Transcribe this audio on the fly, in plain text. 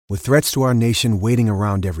With threats to our nation waiting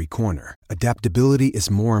around every corner, adaptability is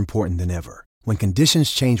more important than ever. When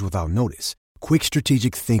conditions change without notice, quick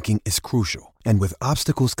strategic thinking is crucial. And with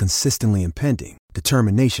obstacles consistently impending,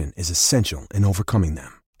 determination is essential in overcoming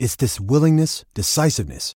them. It's this willingness,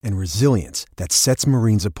 decisiveness, and resilience that sets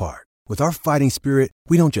Marines apart. With our fighting spirit,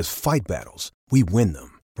 we don't just fight battles, we win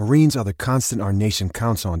them. Marines are the constant our nation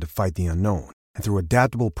counts on to fight the unknown. And through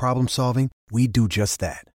adaptable problem solving, we do just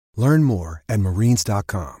that. Learn more at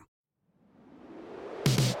marines.com.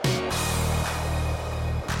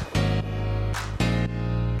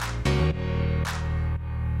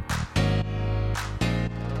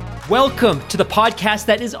 Welcome to the podcast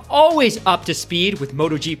that is always up to speed with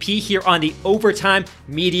MotoGP here on the Overtime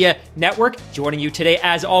Media Network. Joining you today,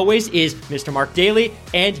 as always, is Mr. Mark Daly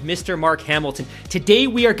and Mr. Mark Hamilton. Today,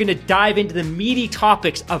 we are going to dive into the meaty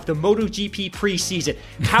topics of the MotoGP preseason.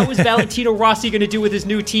 How is Valentino Rossi going to do with his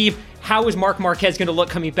new team? How is Marc Marquez going to look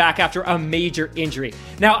coming back after a major injury?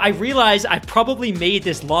 Now, I realize I probably made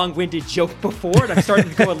this long-winded joke before, and I'm starting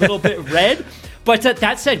to go a little bit red. But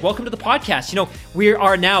that said, welcome to the podcast. You know, we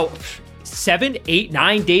are now 7, 8,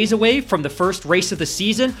 9 days away from the first race of the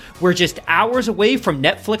season. We're just hours away from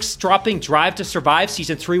Netflix dropping Drive to Survive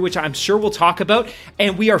Season 3, which I'm sure we'll talk about.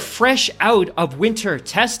 And we are fresh out of winter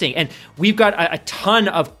testing. And we've got a ton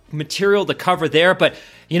of material to cover there. But,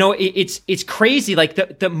 you know, it's crazy. Like,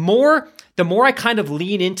 the more I kind of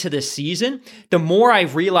lean into this season, the more I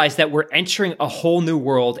realize that we're entering a whole new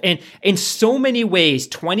world. And in so many ways,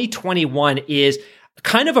 2021 is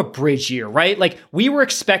kind of a bridge year, right? Like, we were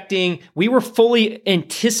fully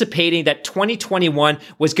anticipating that 2021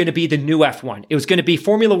 was going to be the new F1. It was going to be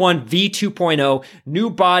Formula One V2.0, new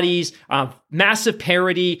bodies, massive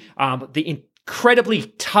parity, the incredibly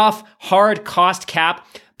tough, hard cost cap.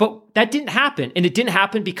 But that didn't happen. And it didn't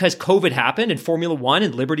happen because COVID happened and Formula One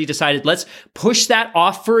and Liberty decided, let's push that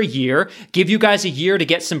off for a year, give you guys a year to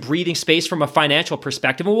get some breathing space from a financial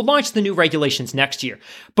perspective, and we'll launch the new regulations next year.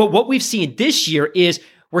 But what we've seen this year is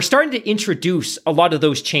we're starting to introduce a lot of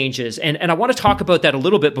those changes. And I want to talk about that a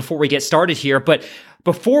little bit before we get started here. But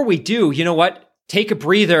before we do, you know what? Take a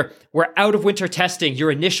breather. We're out of winter testing.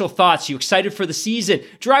 Your initial thoughts. You excited for the season?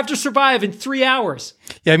 Drive to Survive in 3 hours.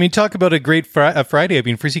 Yeah, I mean, talk about a great Friday. I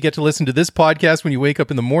mean, first you get to listen to this podcast when you wake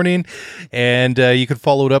up in the morning, and you could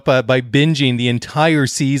follow it up by binging the entire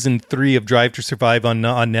season 3 of Drive to Survive on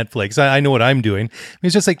Netflix. I know what I'm doing.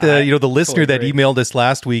 It's just like the listener that emailed us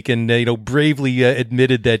last week and bravely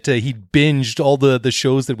admitted that he binged all the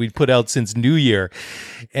shows that we'd put out since New Year,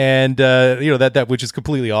 and that which is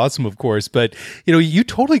completely awesome, of course. But you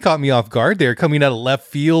totally caught me off guard there, coming out of left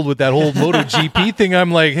field with that whole MotoGP thing.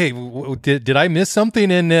 I'm like, hey, did I miss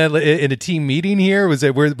something in a team meeting here? Was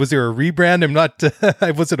there a rebrand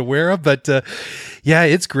I wasn't aware of? But yeah,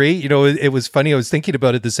 it's great. It was funny. I was thinking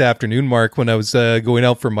about it this afternoon, Mark, when I was going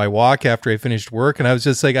out for my walk after I finished work, and I was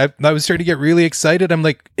just like, I was starting to get really excited. I'm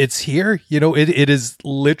like, it's here. It is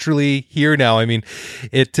literally here now. I mean,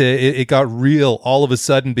 it got real all of a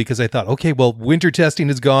sudden because I thought, okay, well, winter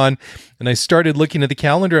testing is gone, and I started looking at the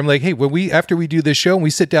calendar. I'm like, hey, after we do this show and we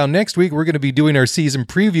sit down next week, we're going to be doing our season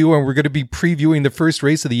preview, and we're going to be previewing the first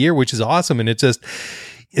race of the year, which is awesome. And it just,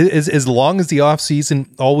 as long as the off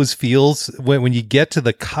season always feels, when you get to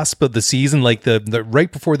the cusp of the season, like the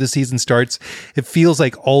right before the season starts, it feels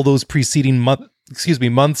like all those preceding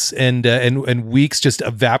months and weeks just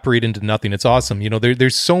evaporate into nothing. It's awesome.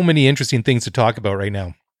 There's so many interesting things to talk about right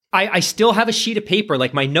now. I still have a sheet of paper,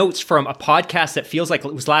 like my notes from a podcast that feels like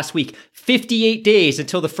it was last week. 58 days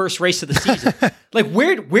until the first race of the season. Like,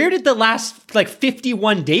 where did the last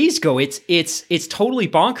 51 days go? It's totally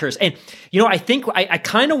bonkers. And I think I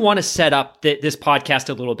kind of want to set up this podcast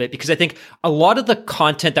a little bit because I think a lot of the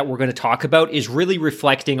content that we're going to talk about is really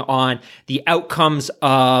reflecting on the outcomes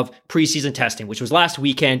of preseason testing, which was last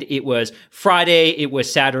weekend. It was Friday, it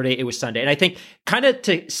was Saturday, it was Sunday. And I think kind of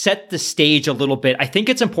to set the stage a little bit, I think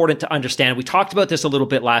it's important to understand, we talked about this a little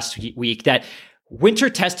bit last week, that winter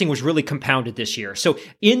testing was really compounded this year. So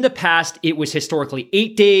in the past, it was historically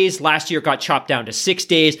 8 days. Last year, it got chopped down to 6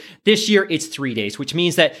 days. This year, it's 3 days, which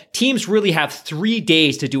means that teams really have 3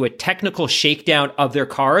 days to do a technical shakedown of their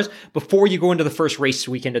cars before you go into the first race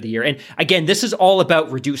weekend of the year. And again, this is all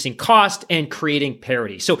about reducing cost and creating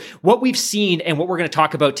parity. So what we've seen and what we're going to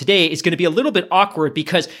talk about today is going to be a little bit awkward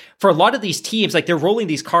because for a lot of these teams, like they're rolling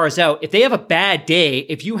these cars out. If they have a bad day,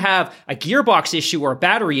 if you have a gearbox issue or a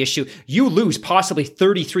battery issue, you lose possibly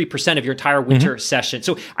 33% of your entire winter session.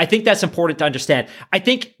 So I think that's important to understand. I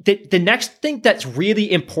think that the next thing that's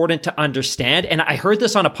really important to understand, and I heard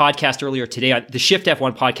this on a podcast earlier today, the Shift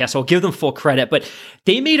F1 podcast, so I'll give them full credit, but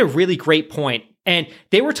they made a really great point. And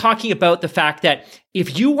they were talking about the fact that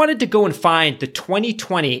if you wanted to go and find the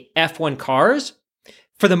 2020 F1 cars,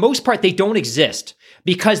 for the most part, they don't exist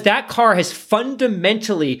because that car has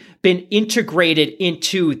fundamentally been integrated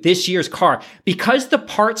into this year's car. Because the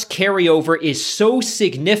parts carryover is so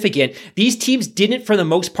significant, these teams didn't, for the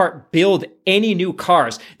most part, build any new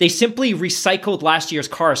cars. They simply recycled last year's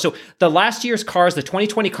cars. So the last year's cars, the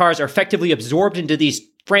 2020 cars, are effectively absorbed into these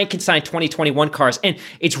Frankenstein 2021 cars. And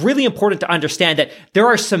it's really important to understand that there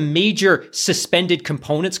are some major suspended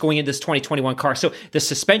components going into this 2021 car. So the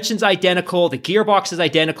suspension's identical, the gearbox is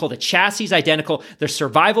identical, the chassis is identical, the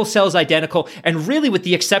survival cell is identical. And really, with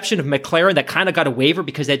the exception of McLaren that kind of got a waiver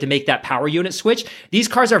because they had to make that power unit switch, these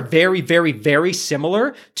cars are very, very, very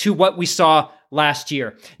similar to what we saw last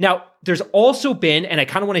year. Now, there's also been, and I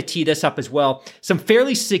kind of want to tee this up as well, some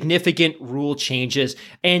fairly significant rule changes.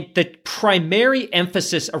 And the primary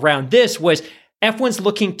emphasis around this was F1's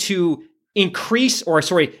looking to decrease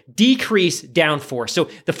downforce. So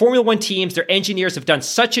the Formula One teams, their engineers have done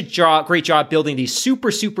such a great job building these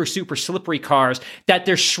super slippery cars that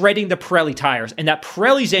they're shredding the Pirelli tires. And that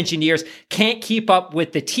Pirelli's engineers can't keep up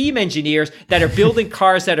with the team engineers that are building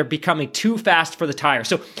cars that are becoming too fast for the tires.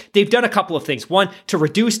 So they've done a couple of things. One, to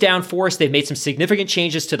reduce downforce, they've made some significant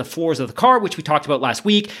changes to the floors of the car, which we talked about last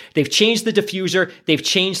week. They've changed the diffuser. They've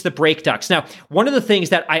changed the brake ducts. Now, one of the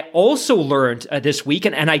things that I also learned this week,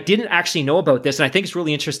 and I didn't actually know about this, and I think it's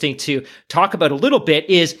really interesting to talk about a little bit,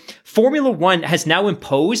 is Formula One has now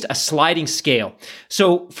imposed a sliding scale.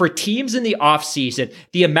 So for teams in the off season,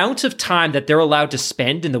 the amount of time that they're allowed to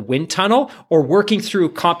spend in the wind tunnel or working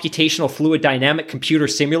through computational fluid dynamic computer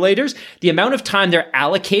simulators, the amount of time they're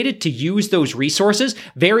allocated to use those resources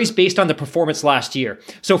varies based on the performance last year.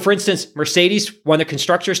 So for instance, Mercedes won the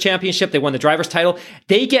Constructors' Championship, they won the Drivers' title.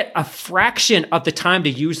 They get a fraction of the time to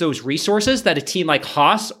use those resources that a team like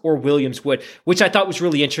Haas or Williams would, which I thought was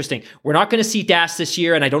really interesting. We're not going to see DAS this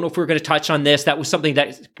year, and I don't know if we're going to touch on this. That was something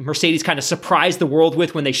that Mercedes kind of surprised the world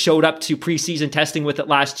with when they showed up to preseason testing with it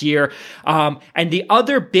last year. And the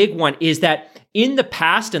other big one is that in the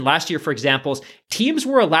past, and last year, for example, teams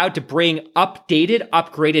were allowed to bring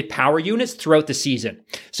upgraded power units throughout the season.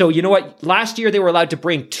 So you know what? Last year, they were allowed to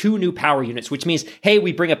bring 2 new power units, which means, hey,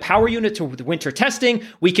 we bring a power unit to the winter testing,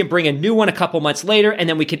 we can bring a new one a couple months later, and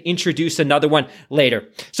then we can introduce another one later.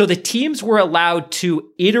 So the teams were allowed to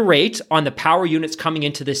iterate on the power units coming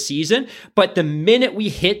into this season, but the minute we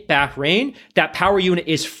hit Bahrain, that power unit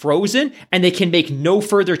is frozen, and they can make no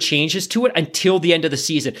further changes to it until the end of the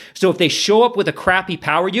season. So if they show up with a crappy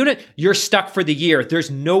power unit, you're stuck for the year.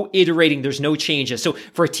 There's no iterating. There's no changes. So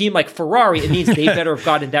for a team like Ferrari, it means they better have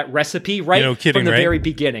gotten that recipe right from the very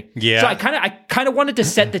beginning. Yeah. So I kind of wanted to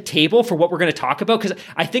set the table for what we're going to talk about because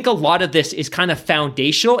I think a lot of this is kind of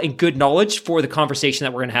foundational and good knowledge for the conversation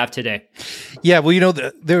that we're going to have today. Yeah. Well,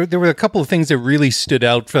 there were a couple of things that really stood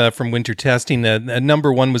out from winter testing.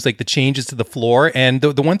 Number one was like the changes to the floor. And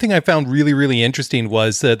the one thing I found really, really interesting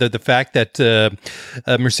was the fact that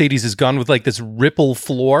Mercedes has gone with like this ripple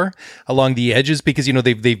floor along the edges because,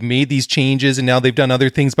 they've made these changes and now they've done other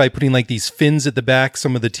things by putting like these fins at the back,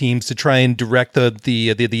 some of the teams, to try and direct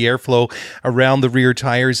the airflow around the rear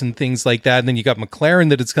tires and things like that. And then you got McLaren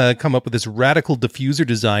that it's going to come up with this radical diffuser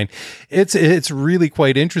design. It's really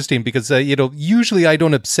quite interesting because, usually I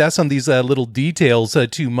don't obsess on these little details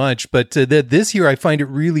too much, but this year I find it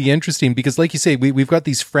really interesting because, like you say, we've got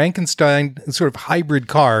these Frankenstein sort of hybrid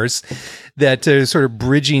cars that are sort of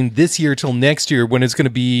bridging this year till next year when it's going to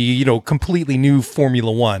be, completely new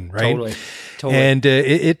Formula One, right? Totally. And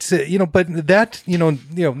it's but that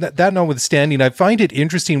that notwithstanding, I find it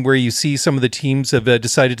interesting where you see some of the teams have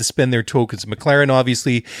decided to spend their tokens. McLaren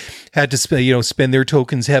obviously had to spend their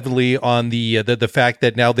tokens heavily on the fact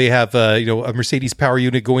that now they have a Mercedes power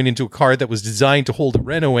unit going into a car that was designed to hold a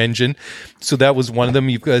Renault engine. So that was one of them.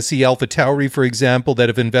 You see AlphaTauri, for example, that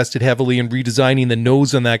have invested heavily in redesigning the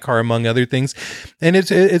nose on that car, among other things. And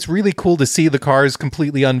it's really cool to see the cars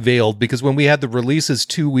completely unveiled because when we had the releases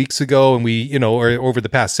 2 weeks ago and we or over the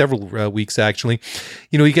past several weeks, actually,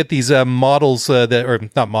 you get these models that are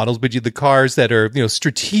not models, but the cars that are,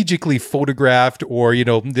 strategically photographed or,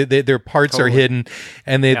 their parts are hidden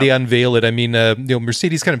and they unveil it. I mean,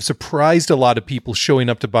 Mercedes kind of surprised a lot of people showing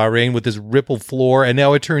up to Bahrain with this ripple floor. And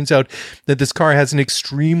now it turns out that this car has an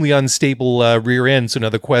extremely unstable rear end. So now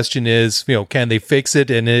the question is, can they fix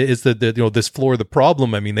it? And is this floor the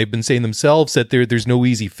problem? I mean, they've been saying themselves that there's no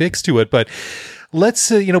easy fix to it, but let's,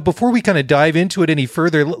 before we kind of dive into it any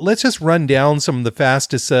further, let's just run down some of the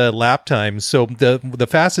fastest lap times. So the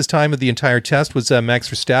fastest time of the entire test was Max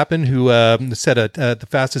Verstappen, who set the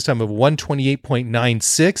fastest time of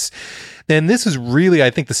 1:28.96. Then this is really, I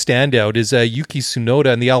think, the standout is Yuki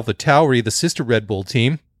Tsunoda and the AlphaTauri, the sister Red Bull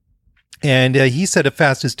team. And he set a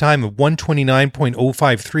fastest time of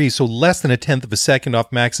 1:29.053, so less than a tenth of a second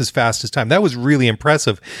off Max's fastest time. That was really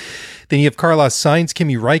impressive. Then you have Carlos Sainz,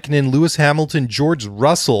 Kimi Räikkönen, Lewis Hamilton, George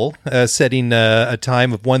Russell setting a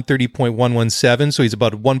time of 1:30.117, so he's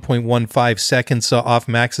about 1.15 seconds off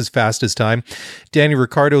Max's fastest time. Danny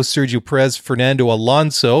Ricciardo, Sergio Perez, Fernando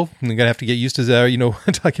Alonso. I'm going to have to get used to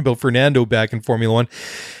talking about Fernando back in Formula One.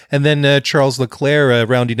 And then Charles Leclerc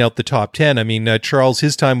rounding out the top 10. I mean, Charles,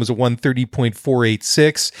 his time was a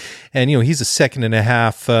 1:30.486, and, he's a second and a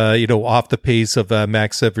half, off the pace of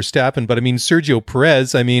Max Verstappen. But, I mean, Sergio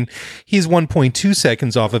Perez, he's 1.2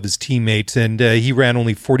 seconds off of his teammate, and he ran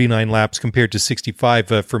only 49 laps compared to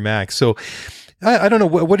 65 for Max. So I don't know,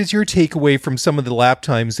 what is your takeaway from some of the lap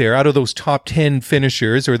times there? Out of those top 10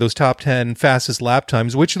 finishers or those top 10 fastest lap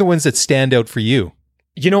times, which are the ones that stand out for you?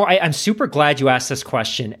 I'm super glad you asked this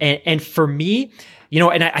question. And for me,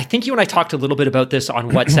 and I think you and I talked a little bit about this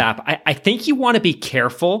on WhatsApp. I think you want to be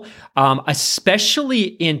careful, especially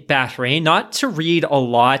in Bahrain, not to read a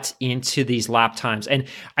lot into these lap times. And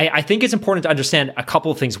I think it's important to understand a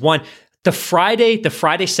couple of things. One, the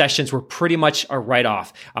Friday sessions were pretty much a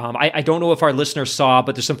write-off. I don't know if our listeners saw,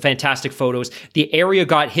 but there's some fantastic photos. The area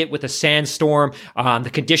got hit with a sandstorm.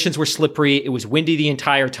 The conditions were slippery. It was windy the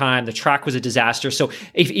entire time. The track was a disaster. So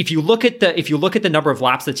if you look at the number of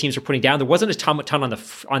laps the teams were putting down, there wasn't a ton on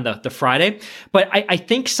the Friday. But I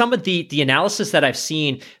think some of the analysis that I've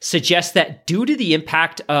seen suggests that due to the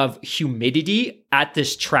impact of humidity at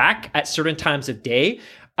this track at certain times of day,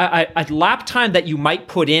 a lap time that you might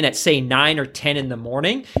put in at, say, 9 or 10 in the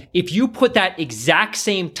morning, if you put that exact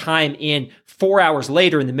same time in 4 hours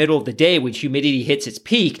later in the middle of the day when humidity hits its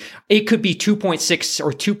peak, it could be 2.6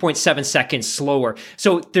 or 2.7 seconds slower.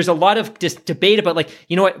 So there's a lot of debate about,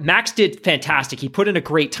 Max did fantastic. He put in a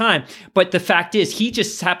great time. But the fact is, he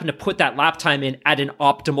just happened to put that lap time in at an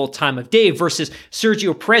optimal time of day versus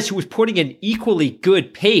Sergio Perez, who was putting an equally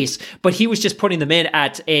good pace, but he was just putting them in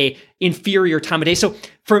at a inferior time of day. So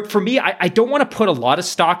for me, I don't want to put a lot of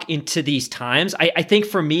stock into these times. I think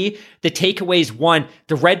for me, the takeaway is, one,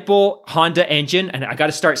 the Red Bull Honda engine, and I got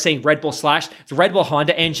to start saying Red Bull / the Red Bull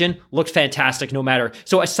Honda engine looked fantastic no matter.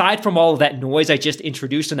 So aside from all of that noise I just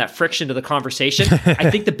introduced and that friction to the conversation, I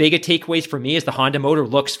think the bigger takeaways for me is the Honda motor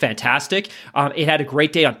looks fantastic. It had a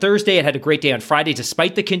great day on Thursday. It had a great day on Friday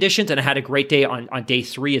despite the conditions, and it had a great day on day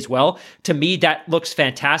 3 as well. To me, that looks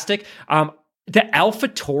fantastic. The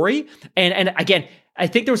AlphaTauri, and again, I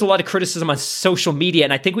think there was a lot of criticism on social media,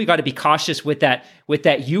 and I think we got to be cautious with that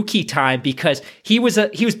Yuki time, because he was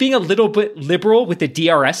being a little bit liberal with the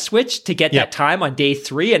DRS switch to get that time on day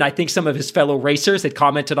 3, and I think some of his fellow racers had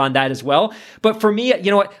commented on that as well. But for me, you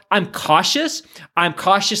know what? I'm cautious. I'm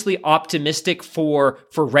cautiously optimistic for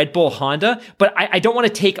Red Bull Honda, but I don't want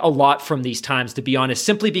to take a lot from these times, to be honest,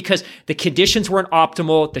 simply because the conditions weren't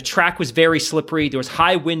optimal. The track was very slippery. There was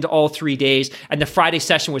high wind all 3 days, and the Friday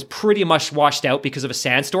session was pretty much washed out because of a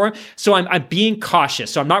sandstorm. So I'm being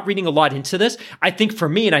cautious. So I'm not reading a lot into this. I think for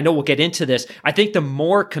me, and I know we'll get into this, I think the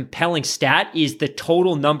more compelling stat is the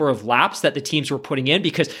total number of laps that the teams were putting in,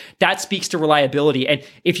 because that speaks to reliability. And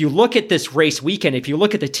if you look at this race weekend, if you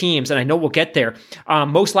look at the teams, and I know we'll get there,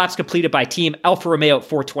 most laps completed by team: Alfa Romeo at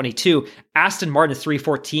 422, Aston Martin at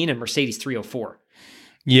 314, and Mercedes 304.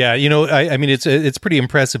 Yeah, I mean, it's pretty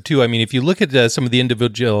impressive too. I mean, if you look at some of the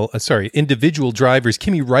individual drivers,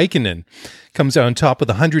 Kimi Räikkönen comes out on top with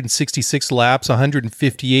 166 laps,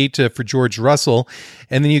 158 for George Russell,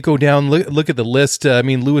 and then you go down, look at the list. I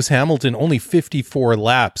mean, Lewis Hamilton only 54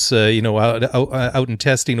 laps, out in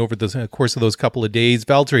testing over the course of those couple of days.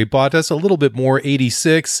 Valtteri Bottas a little bit more,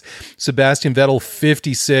 86. Sebastian Vettel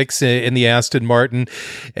 56 in the Aston Martin,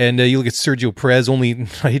 and you look at Sergio Perez,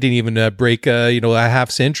 he didn't even break a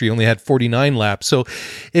half century, only had 49 laps. So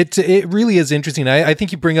it really is interesting. I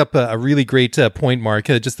think you bring up a really great point, Mark.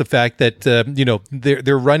 Just the fact that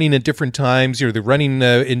they're running at different times. They're running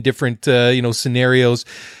in different scenarios.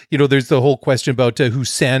 There's the whole question about who's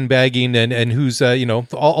sandbagging and who's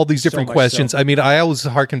all these different questions. So. I mean, I always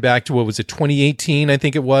harken back to, what was it, 2018? I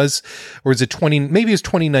think it was, or is it maybe it was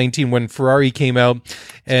 2019 when Ferrari came out,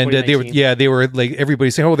 and they were like, everybody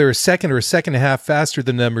saying, oh, they're a second or a second and a half faster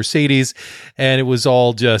than Mercedes, and it was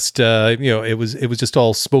all just it was just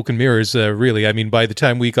all smoke and mirrors, really. I mean, by the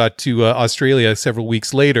time we got to Australia several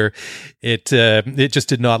weeks later, it just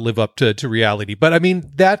did not live up to reality. But I mean,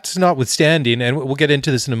 that's notwithstanding, and we'll get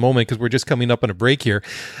into this in a moment because we're just coming up on a break here.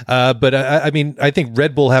 But I mean, I think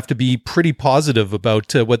Red Bull have to be pretty positive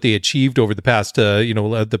about what they achieved over the past,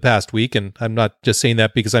 the past week. And I'm not just saying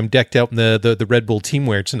that because I'm decked out in the Red Bull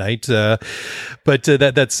teamwear tonight, but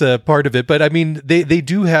that's part of it. But I mean, they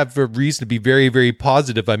do have a reason to be very, very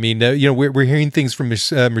positive. I mean, we're hearing things from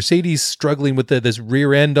Mercedes struggling with this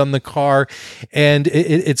rear end on the car, and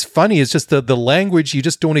it's funny. It's just the language you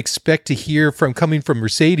just don't expect to hear coming from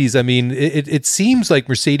Mercedes. I mean, it seems like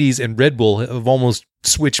Mercedes and Red Bull have almost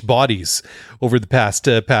switched bodies over the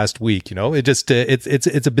past week.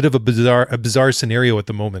 It's a bit of a bizarre scenario at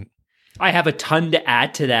the moment. I have a ton to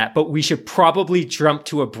add to that, but we should probably jump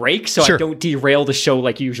to a break so Sure. I don't derail the show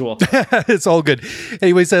like usual. It's all good.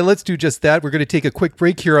 Anyways, let's do just that. We're going to take a quick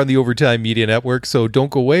break here on the Overtime Media Network, so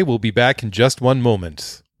don't go away. We'll be back in just one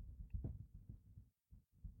moment.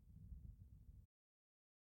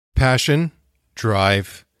 Passion,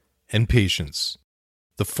 drive, and patience.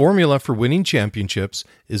 The formula for winning championships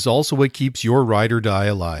is also what keeps your ride or die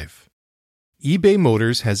alive. eBay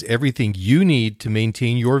Motors has everything you need to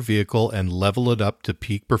maintain your vehicle and level it up to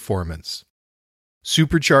peak performance.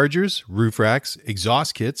 Superchargers, roof racks,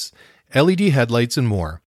 exhaust kits, LED headlights, and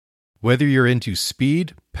more. Whether you're into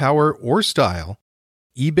speed, power, or style,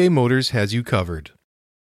 eBay Motors has you covered.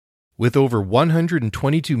 With over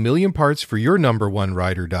 122 million parts for your number one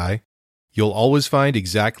ride or die, you'll always find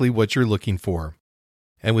exactly what you're looking for.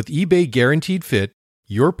 And with eBay Guaranteed Fit,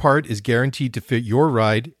 your part is guaranteed to fit your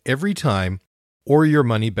ride every time or your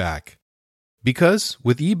money back. Because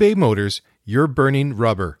with eBay Motors, you're burning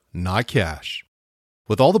rubber, not cash.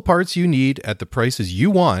 With all the parts you need at the prices you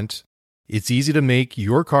want, it's easy to make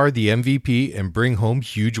your car the MVP and bring home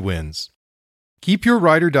huge wins. Keep your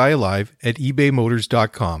ride or die alive at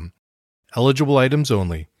ebaymotors.com. Eligible items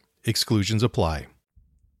only. Exclusions apply.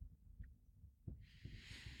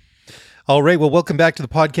 All right, well, welcome back to the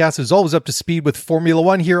podcast. As always, up to speed with Formula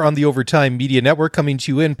One here on the Overtime Media Network, coming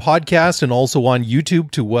to you in podcast and also on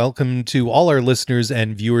YouTube. To welcome to all our listeners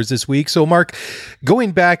and viewers this week. So, Mark,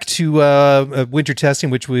 going back to winter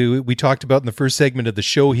testing, which we talked about in the first segment of the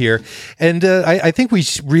show here, and I think we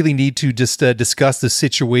really need to just discuss the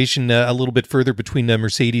situation a little bit further between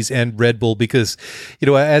Mercedes and Red Bull, because,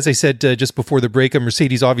 as I said just before the break,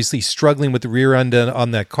 Mercedes obviously struggling with the rear end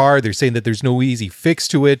on that car. They're saying that there's no easy fix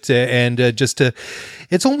to it, and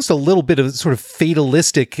it's almost a little bit of sort of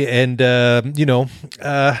fatalistic and, I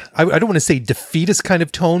don't want to say defeatist kind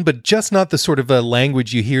of tone, but just not the sort of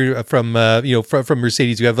language you hear from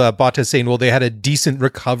Mercedes. You have Bottas saying, well, they had a decent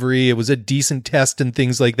recovery. It was a decent test and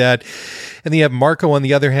things like that. And then you have Marco on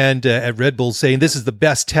the other hand at Red Bull saying, this is the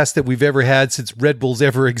best test that we've ever had since Red Bull's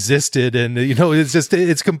ever existed. And,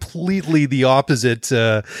 it's completely the opposite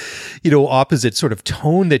sort of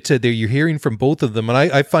tone that you're hearing from both of them. And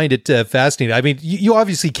I find it fascinating. I mean, you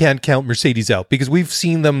obviously can't count Mercedes out because we've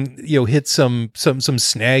seen them, hit some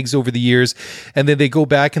snags over the years, and then they go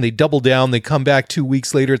back and they double down. They come back 2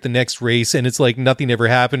 weeks later at the next race, and it's like nothing ever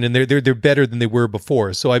happened, and they're better than they were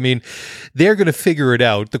before. So I mean, they're going to figure it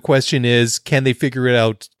out. The question is, can they figure it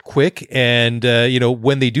out quick? And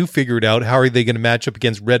when they do figure it out, how are they going to match up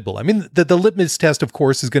against Red Bull? I mean, the litmus test, of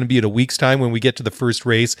course, is going to be in a week's time when we get to the first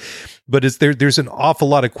race, but there's an awful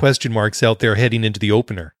lot of question marks out there heading into the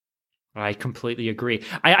opener. I completely agree.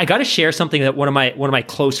 I got to share something that one of my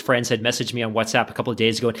close friends had messaged me on WhatsApp a couple of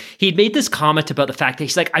days ago. And he'd made this comment about the fact that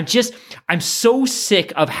he's like, I'm so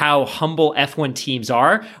sick of how humble F1 teams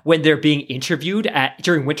are when they're being interviewed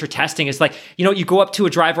during winter testing. It's like, you go up to a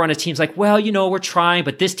driver on a team's like, well, we're trying,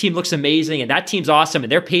 but this team looks amazing and that team's awesome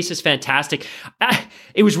and their pace is fantastic.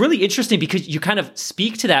 It was really interesting because you kind of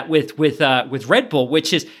speak to that with Red Bull,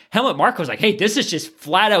 which is Helmut Marko's like, hey, this is just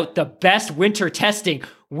flat out the best winter testing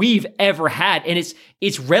we've ever had. And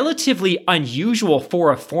it's relatively unusual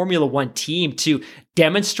for a Formula One team to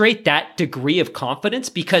demonstrate that degree of confidence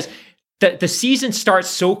because the season starts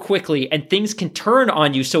so quickly and things can turn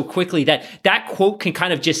on you so quickly that quote can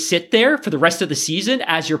kind of just sit there for the rest of the season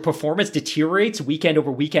as your performance deteriorates weekend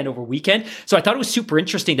over weekend over weekend. So I thought it was super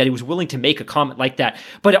interesting that he was willing to make a comment like that.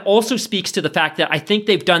 But it also speaks to the fact that I think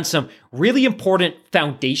they've done some really important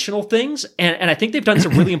foundational things, and I think they've done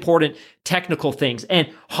some really important technical things. And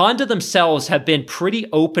Honda themselves have been pretty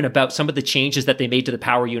open about some of the changes that they made to the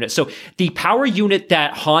power unit. So the power unit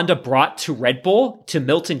that Honda brought to Red Bull, to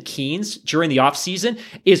Milton Keynes during the offseason,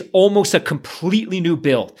 is almost a completely new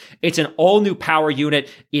build. It's an all-new power unit.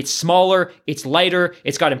 It's smaller, it's lighter,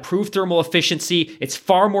 it's got improved thermal efficiency, it's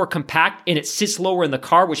far more compact, and it sits lower in the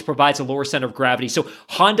car, which provides a lower center of gravity. So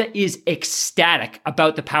Honda is ecstatic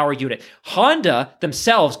about the power unit. it. Honda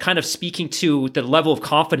themselves, kind of speaking to the level of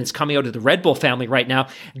confidence coming out of the Red Bull family right now,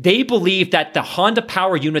 they believe that the Honda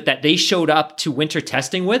power unit that they showed up to winter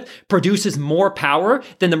testing with produces more power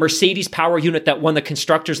than the Mercedes power unit that won the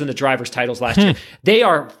constructors and the drivers titles last year. They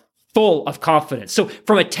are full of confidence. So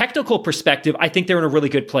from a technical perspective, I think they're in a really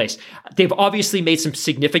good place. They've obviously made some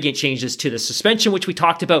significant changes to the suspension, which we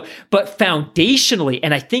talked about, but foundationally,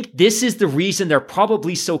 and I think this is the reason they're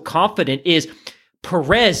probably so confident, is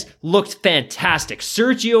Perez looked fantastic.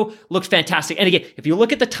 Sergio looked fantastic. And again, if you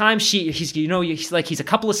look at the timesheet, he's a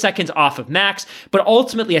couple of seconds off of Max, but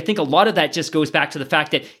ultimately I think a lot of that just goes back to the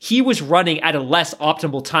fact that he was running at a less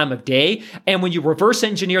optimal time of day. And when you reverse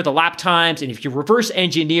engineer the lap times, and if you reverse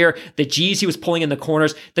engineer the G's he was pulling in the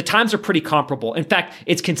corners, the times are pretty comparable. In fact,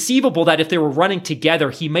 it's conceivable that if they were running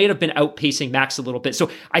together, he may have been outpacing Max a little bit.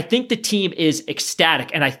 So I think the team is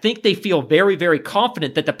ecstatic, and I think they feel very, very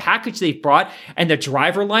confident that the package they've brought and the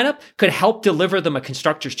driver lineup could help deliver them a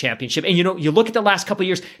Constructors Championship. And you look at the last couple of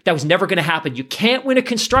years, that was never going to happen. You can't win a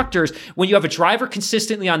Constructors when you have a driver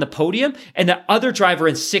consistently on the podium and the other driver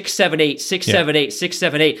in 6, 7, 8, 6, 7, 8, 6,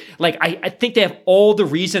 7, 8. Like, I think they have all the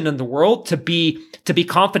reason in the world to be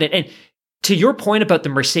confident. And to your point about the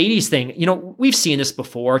Mercedes thing, we've seen this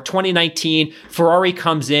before. 2019, Ferrari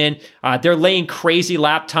comes in, they're laying crazy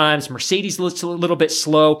lap times. Mercedes looks a little bit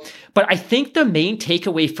slow. But I think the main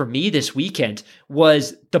takeaway for me this weekend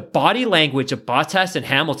was the body language of Bottas and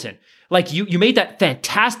Hamilton. Like, you made that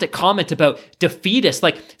fantastic comment about defeatist.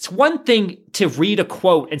 Like, it's one thing to read a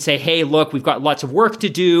quote and say, hey, look, we've got lots of work to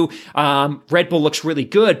do. Red Bull looks really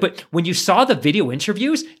good. But when you saw the video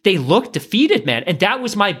interviews, they looked defeated, man. And that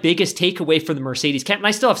was my biggest takeaway from the Mercedes camp. And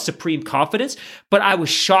I still have supreme confidence, but I was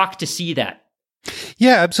shocked to see that.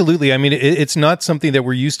 Yeah, absolutely. I mean, it's not something that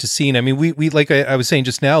we're used to seeing. I mean, we like I was saying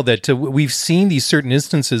just now that we've seen these certain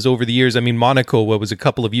instances over the years. I mean, Monaco, what was a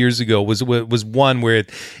couple of years ago, was one where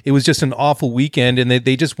it was just an awful weekend, and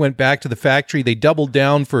they just went back to the factory. They doubled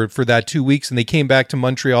down for that 2 weeks, and they came back to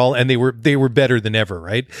Montreal, and they were better than ever,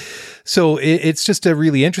 right? So it's just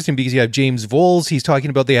really interesting because you have James Voles. He's talking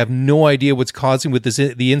about they have no idea what's causing with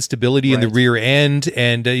the instability in the rear end,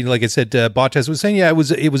 and like I said, Bottas was saying, it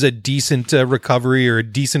was a decent recovery or a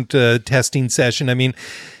decent testing session. I mean,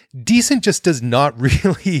 decent just does not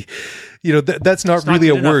really, that's not really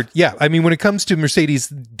a word. Yeah. I mean, when it comes to Mercedes,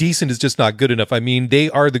 decent is just not good enough. I mean,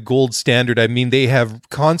 they are the gold standard. I mean, they have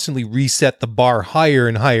constantly reset the bar higher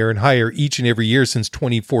and higher and higher each and every year since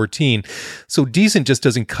 2014. So decent just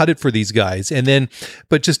doesn't cut it for these guys. And then,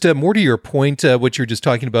 but just more to your point, what you're just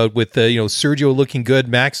talking about with, Sergio looking good,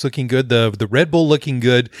 Max looking good, the Red Bull looking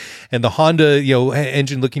good, and the Honda,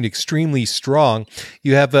 engine looking extremely strong.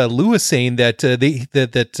 You have Lewis saying that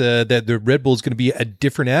that the Red Bull is going to be a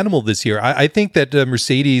different animal this year. I think that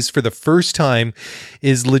Mercedes, for the first time,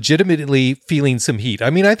 is legitimately feeling some heat. I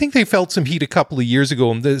mean, I think they felt some heat a couple of years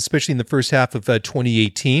ago, especially in the first half of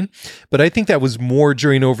 2018. But I think that was more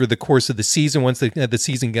over the course of the season, once the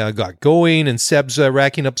season got going, and Seb's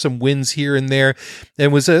racking up some wins here and there,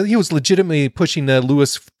 and he was legitimately pushing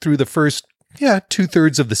Lewis through the first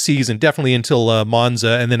 2/3 of the season, definitely until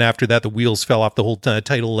Monza, and then after that, the wheels fell off the whole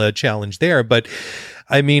title challenge there. But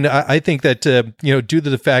I mean, I think that due to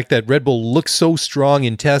the fact that Red Bull looks so strong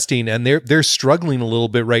in testing, and they're struggling a little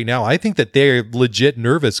bit right now, I think that they're legit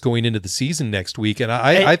nervous going into the season next week, and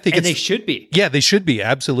I think they should be. Yeah, they should be,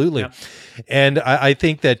 absolutely. Yeah. And I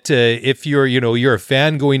think that if you're a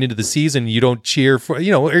fan going into the season, you don't cheer for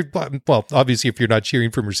well, obviously if you're not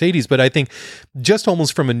cheering for Mercedes, but I think just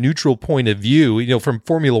almost from a neutral point of view, from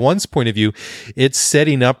Formula One's point of view, it's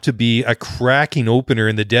setting up to be a cracking opener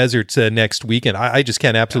in the desert next weekend. I just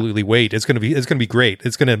can't absolutely wait. It's gonna be great.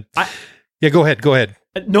 It's gonna. Go ahead.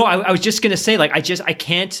 No, I was just gonna say, like, I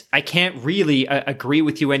can't really agree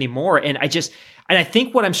with you anymore. And I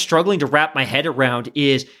think what I'm struggling to wrap my head around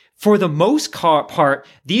is, for the most part,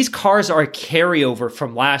 these cars are a carryover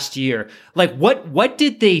from last year. Like, what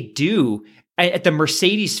did they do at the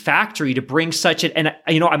Mercedes factory to bring such an, and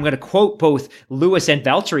I'm going to quote both Lewis and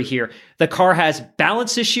Valtteri here. The car has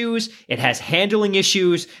balance issues. It has handling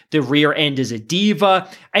issues. The rear end is a diva.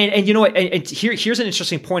 And you know what? And here's an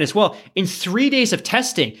interesting point as well. In 3 days of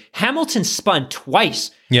testing, Hamilton spun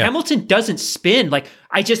twice. Yeah. Hamilton doesn't spin. Like,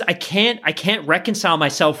 I can't reconcile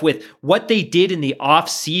myself with what they did in the off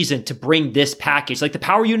season to bring this package. Like, the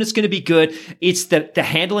power unit's going to be good. It's the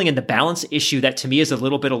handling and the balance issue that to me is a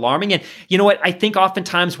little bit alarming. And you know what? I think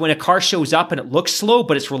oftentimes when a car shows up and it looks slow,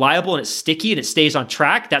 but it's reliable and it's sticky and it stays on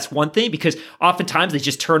track, that's one thing, fascinating because oftentimes they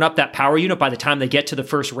just turn up that power unit by the time they get to the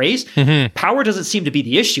first race. Power doesn't seem to be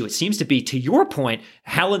the issue. It seems to be, to your point,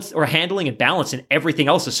 handling and balance and everything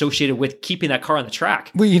else associated with keeping that car on the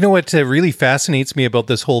track. Well, you know what really fascinates me about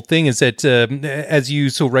this whole thing is that, as you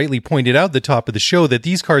so rightly pointed out at the top of the show, that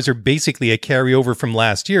these cars are basically a carryover from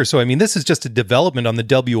last year. So, I mean, this is just a development on the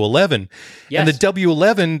W11. Yes. And the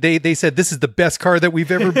W11, they said this is the best car that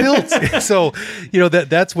we've ever built. So,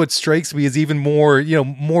 that's what strikes me as even more,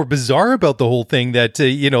 more bizarre about the whole thing, that,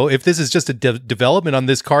 if this is just a development on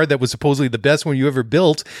this car that was supposedly the best one you ever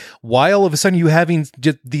built, why all of a sudden you having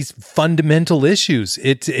just these fundamental issues?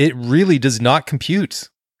 It really does not compute.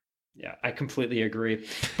 Yeah, I completely agree.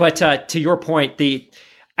 But to your point,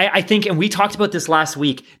 I think, and we talked about this last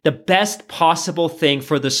week, the best possible thing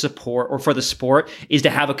for the sport is to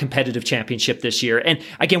have a competitive championship this year. And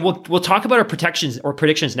again, we'll talk about our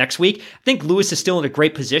predictions next week. I think Lewis is still in a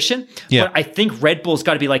great position, but I think Red Bull's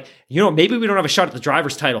got to be like, maybe we don't have a shot at the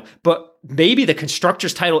driver's title, but maybe the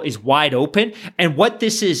constructor's title is wide open. And what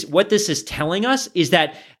this is telling us is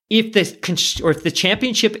that if the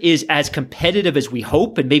championship is as competitive as we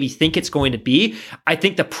hope and maybe think it's going to be, I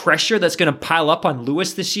think the pressure that's going to pile up on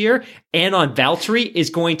Lewis this year and on Valtteri is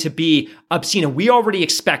going to be obscene. And we already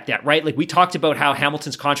expect that, right? Like we talked about how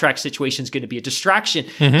Hamilton's contract situation is going to be a distraction,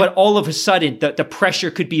 but all of a sudden the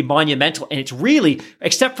pressure could be monumental. And it's really,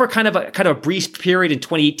 except for kind of a brief period in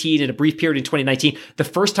 2018 and a brief period in 2019, the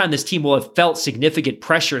first time this team will have felt significant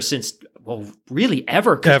pressure since, well, really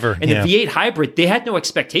ever. And the V8 hybrid, they had no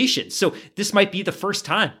expectations. So this might be the first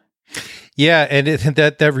time. Yeah, and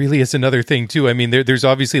that really is another thing too. I mean, there's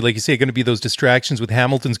obviously, like you say, going to be those distractions with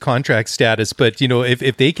Hamilton's contract status. But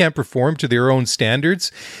if they can't perform to their own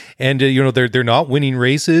standards, and they're not winning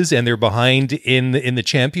races and they're behind in the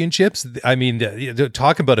championships, I mean,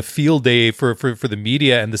 talk about a field day for the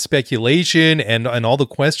media and the speculation and all the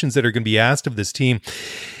questions that are going to be asked of this team.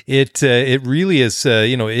 It really is,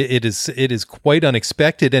 it is quite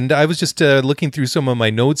unexpected. And I was just looking through some of my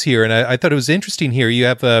notes here, and I thought it was interesting here. You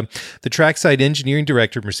have the trackside engineering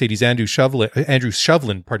director of Mercedes, Andrew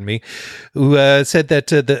Shovlin, who said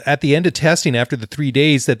that at the end of testing after the 3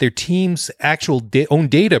 days, that their team's actual own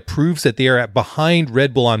data proves that they are behind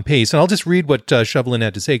Red Bull on pace. And I'll just read what Shovlin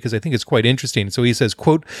had to say because I think it's quite interesting. So he says,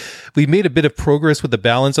 quote, "We've made a bit of progress with the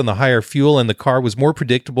balance on the higher fuel and the car was more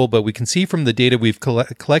predictable, but we can see from the data we've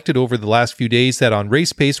collected over the last few days that on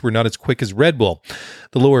race pace, we're not as quick as Red Bull.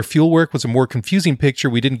 The lower fuel work was a more confusing picture.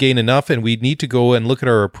 We didn't gain enough and we need to go and look at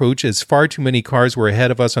our approach as far too many cars were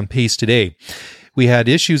ahead of us on pace today. We had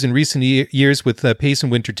issues in recent years with pace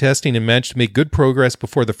and winter testing and managed to make good progress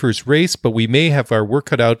before the first race, but we may have our work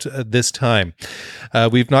cut out this time.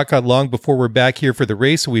 We've not got long before we're back here for the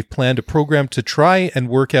race, so we've planned a program to try and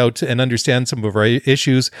work out and understand some of our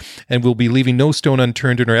issues, and we'll be leaving no stone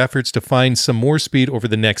unturned in our efforts to find some more speed over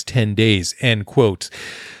the next 10 days, end quote.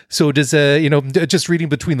 So does, just reading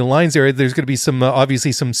between the lines there's going to be some,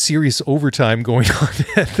 obviously some serious overtime going on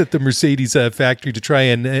at the Mercedes factory to try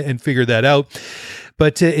and figure that out.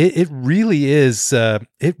 But it really is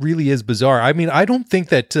bizarre. I mean, I don't think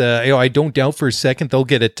that, I don't doubt for a second they'll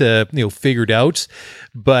get it, figured out.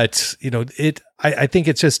 But, I think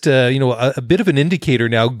it's just, a bit of an indicator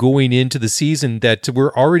now going into the season that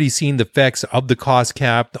we're already seeing the effects of the cost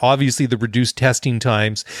cap, obviously the reduced testing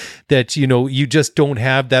times, that, you just don't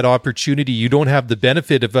have that opportunity. You don't have the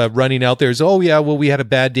benefit of running out there as, oh, yeah, well, we had a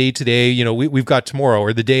bad day today. We've got tomorrow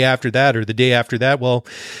or the day after that or the day after that. Well,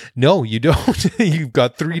 no, you don't. You've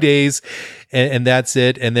got 3 days and that's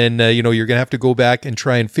it. And then, you're going to have to go back and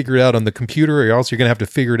try and figure it out on the computer, or else you're going to have to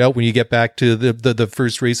figure it out when you get back to the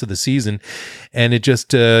first race of the season. And it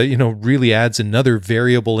just, really adds another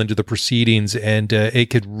variable into the proceedings, and it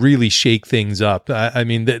could really shake things up. I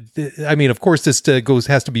mean, of course, this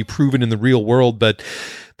has to be proven in the real world, but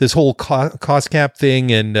this whole cost cap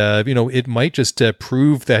thing, and it might just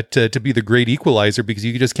prove that to be the great equalizer, because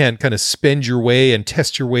you just can't kind of spend your way and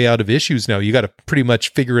test your way out of issues now. You got to pretty much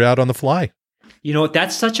figure it out on the fly.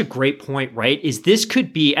 That's such a great point, right? Is this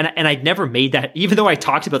could be, and I'd never made that, even though I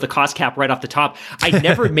talked about the cost cap right off the top, I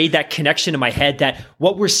never made that connection in my head that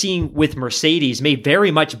what we're seeing with Mercedes may very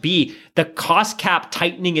much be the cost cap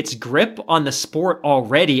tightening its grip on the sport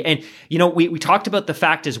already. And, we talked about the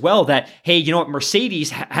fact as well that, hey, Mercedes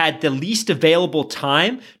had the least available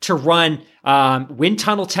time to run wind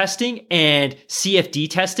tunnel testing and CFD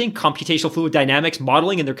testing, computational fluid dynamics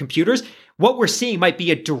modeling in their computers. What we're seeing might be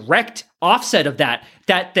a direct offset of that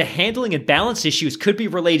that the handling and balance issues could be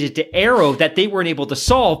related to aero that they weren't able to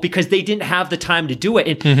solve because they didn't have the time to do it.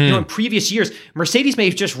 And in previous years, Mercedes may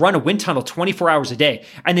have just run a wind tunnel 24 hours a day,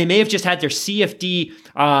 and they may have just had their CFD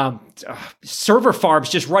server farms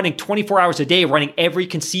just running 24 hours a day, running every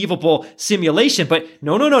conceivable simulation. But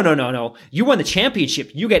no. You won the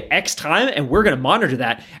championship. You get X time, and we're going to monitor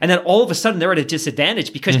that. And then all of a sudden, they're at a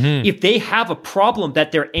disadvantage because if they have a problem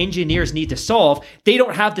that their engineers need to solve, they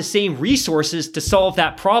don't have the same resources to solve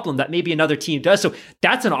that problem that maybe another team does. So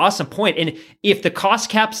that's an awesome point. And if the cost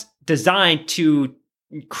cap's designed to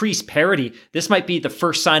increase parity, this might be the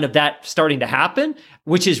first sign of that starting to happen,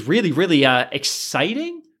 which is really, really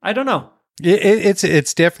exciting. I don't know.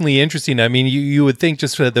 It's definitely interesting. I mean, you would think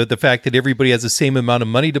just the fact that everybody has the same amount of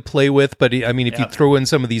money to play with, but I mean, if you throw in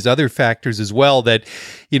some of these other factors as well, that,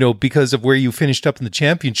 because of where you finished up in the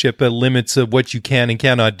championship, limits of what you can and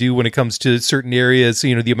cannot do when it comes to certain areas,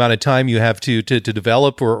 the amount of time you have to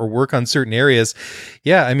develop or work on certain areas.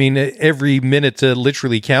 Yeah, I mean, every minute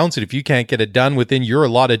literally counts. And if you can't get it done within your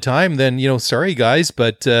allotted time, then, sorry guys,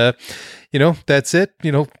 but that's it.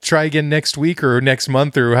 Try again next week or next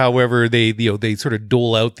month or however they sort of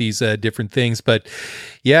dole out these different things. But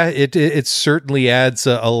yeah, it certainly adds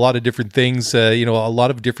a lot of different things, a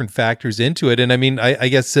lot of different factors into it. And I mean, I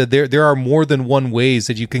guess there are more than one ways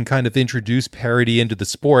that you can kind of introduce parity into the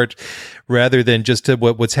sport rather than just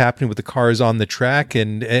what's happening with the cars on the track.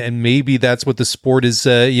 And maybe that's what the sport is,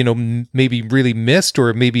 maybe really missed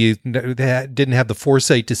or maybe didn't have the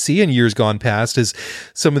foresight to see in years gone past is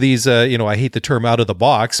some of these, I hate the term out of the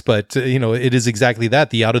box, but, it is exactly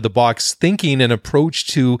that, the out of the box thinking and approach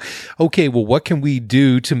to, okay, well, what can we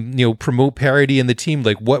do to, promote parity in the team?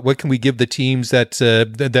 Like what can we give the teams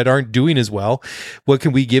that aren't doing as well? What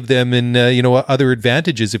can we give them in, other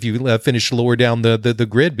advantages if you finish lower down the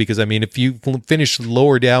grid? Because I mean, if you finish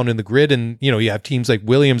lower down in the grid and, you have teams like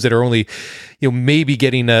Williams that are only, maybe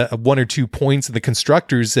getting a 1 or 2 points in the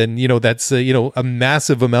constructors, and, that's, a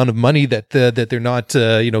massive amount of money that they're not,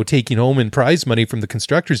 taking home in prize money from the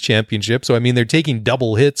Constructors' Championship. So, I mean, they're taking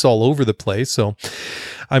double hits all over the place. So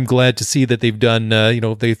I'm glad to see that they've done,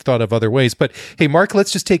 they've thought of other ways. But hey, Mark,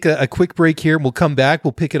 let's just take a quick break here and we'll come back.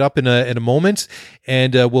 We'll pick it up in a moment,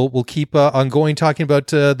 and we'll keep on going talking about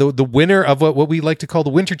the winner of what we like to call the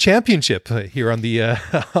Winter Championship here on the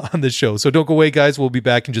on the show. So don't go away, guys. We'll be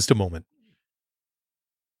back in just a moment.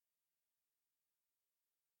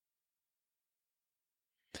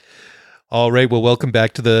 All right. Well, welcome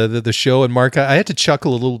back to the show. And Mark, I had to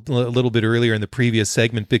chuckle a little bit earlier in the previous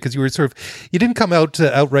segment because you were you didn't come out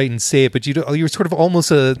outright and say it, but you were sort of almost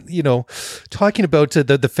talking about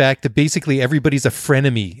the fact that basically everybody's a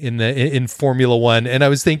frenemy in Formula One. And I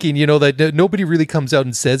was thinking, that nobody really comes out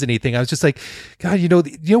and says anything. I was just like, God,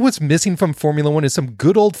 what's missing from Formula One is some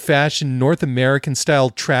good old fashioned North American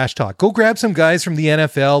style trash talk. Go grab some guys from the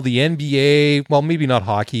NFL, the NBA. Well, maybe not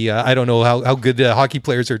hockey. I don't know how good hockey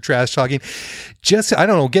players are trash talking. Just, I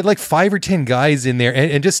don't know, get like 5 or 10 guys in there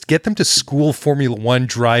and just get them to school Formula One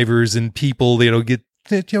drivers and people,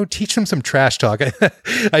 teach them some trash talk.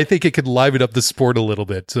 I think it could liven up the sport a little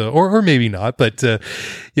bit, or maybe not. But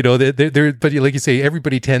but like you say,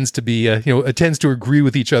 everybody tends to be tends to agree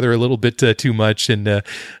with each other a little bit too much. And I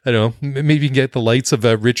don't know, maybe you can get the lights of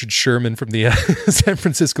Richard Sherman from the San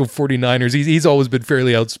Francisco 49ers. He's always been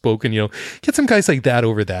fairly outspoken. Get some guys like that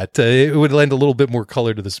over that. It would lend a little bit more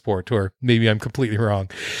color to the sport. Or maybe I'm completely wrong.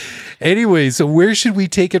 Anyway, so where should we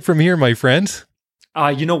take it from here, my friend?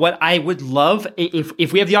 You know what? I would love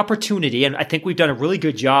if we have the opportunity, and I think we've done a really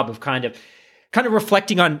good job of kind of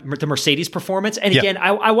reflecting on the Mercedes performance. And again,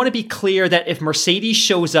 I want to be clear that if Mercedes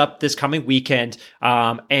shows up this coming weekend,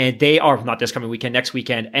 and they are not this coming weekend, next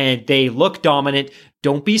weekend, and they look dominant,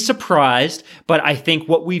 don't be surprised. But I think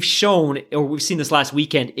what we've shown, or we've seen this last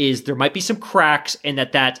weekend, is there might be some cracks and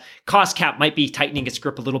that cost cap might be tightening its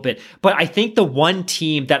grip a little bit. But I think the one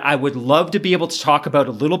team that I would love to be able to talk about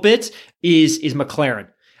a little bit is McLaren.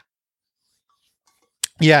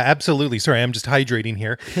 Yeah, absolutely. Sorry, I'm just hydrating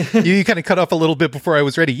here. You kind of cut off a little bit before I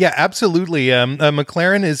was ready. Yeah, absolutely.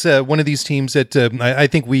 McLaren is one of these teams that I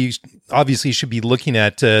think we obviously should be looking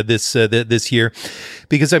at this year,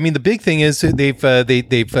 because I mean the big thing is they've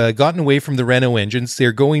gotten away from the Renault engines.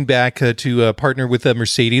 They're going back to partner with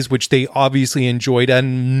Mercedes, which they obviously enjoyed a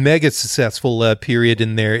mega successful period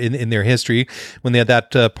in their history when they had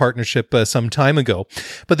that partnership some time ago.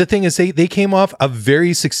 But the thing is, they came off a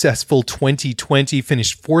very successful 2020,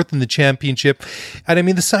 finished 4th in the championship. And I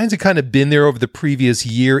mean, the signs had kind of been there over the previous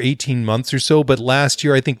year, 18 months or so. But last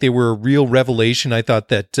year, I think they were a real revelation. I thought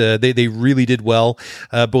that they they really did well.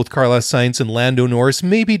 Both Carlos Sainz and Lando Norris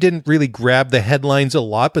maybe didn't really grab the headlines a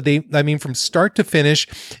lot, but from start to finish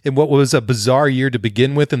in what was a bizarre year to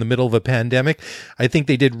begin with in the middle of a pandemic, I think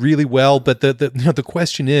they did really well. But the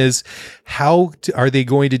question is, how are they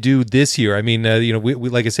going to do this year? I mean, we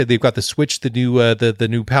like I said, they've got the Switch, the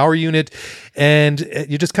new power unit, and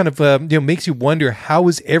you just kind of makes you wonder, how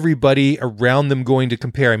is everybody around them going to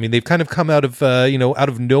compare? I mean, they've kind of come out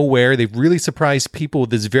of nowhere. They've really surprised people with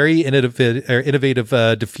this very innovative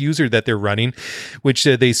diffuser that they're running, which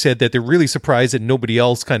they said that they're really surprised that nobody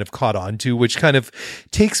else kind of caught on to, which kind of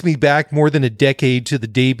takes me back more than a decade to the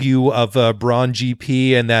debut of Braun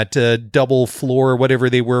GP and that double floor, whatever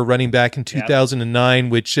they were running back in 2009,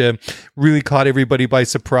 which really caught everybody by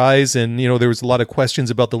surprise. And, there was a lot of questions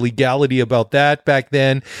about the legality about that back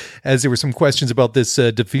then, as there were some questions about this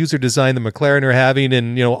diffuser design that McLaren are having.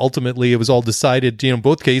 And, ultimately it was all decided, in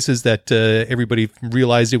both cases that everybody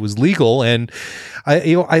realized it was legal. And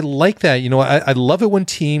I like that. I love it when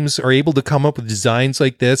teams are able to come up with designs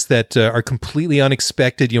like this that are completely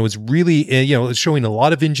unexpected. It's really, it's showing a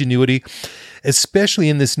lot of ingenuity, especially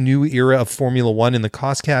in this new era of Formula One, in the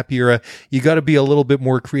cost cap era. You got to be a little bit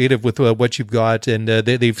more creative with what you've got, and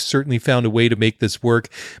they've certainly found a way to make this work.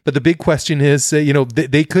 But the big question is,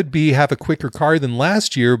 they could have a quicker car than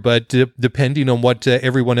last year, but depending on what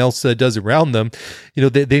everyone else does around them,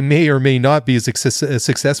 they may or may not be as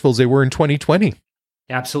successful as they were in 2020.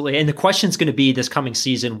 Absolutely. And the question's going to be this coming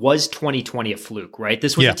season, was 2020 a fluke, right?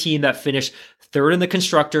 This was a team that finished third in the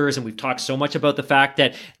constructors, and we've talked so much about the fact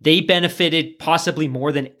that they benefited possibly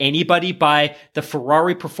more than anybody by the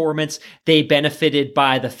Ferrari performance. They benefited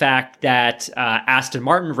by the fact that Aston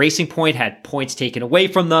Martin Racing Point had points taken away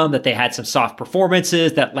from them, that they had some soft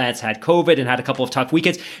performances, that Lance had COVID and had a couple of tough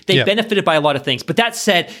weekends. They benefited by a lot of things. But that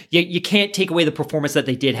said, you can't take away the performance that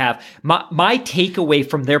they did have. My takeaway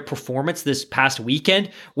from their performance this past weekend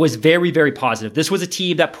was very, very positive. This was a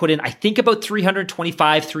team that put in, I think, about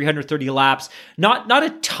 325, 330 laps. Not a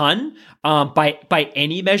ton by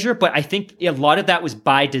any measure, but I think a lot of that was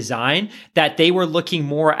by design, that they were looking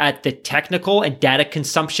more at the technical and data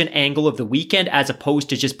consumption angle of the weekend as opposed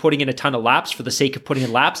to just putting in a ton of laps for the sake of putting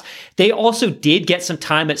in laps. They also did get some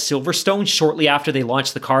time at Silverstone shortly after they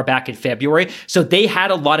launched the car back in February. So they had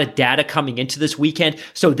a lot of data coming into this weekend.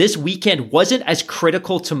 So this weekend wasn't as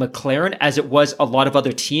critical to McLaren as it was a lot of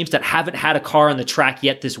other teams that haven't had a car on the track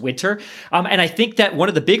yet this winter. And I think that one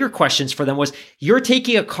of the bigger questions for them was, you're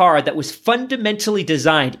taking a car that was fundamentally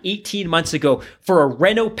designed 18 months ago for a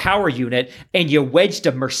Renault power unit, and you wedged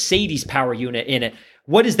a Mercedes power unit in it.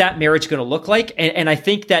 What is that marriage going to look like? And I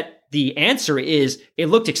think that the answer is, it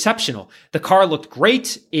looked exceptional. The car looked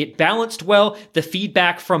great. It balanced well. The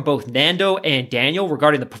feedback from both Nando and Daniel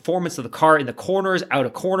regarding the performance of the car in the corners, out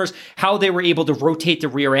of corners, how they were able to rotate the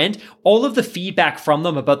rear end, all of the feedback from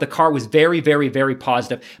them about the car was very, very, very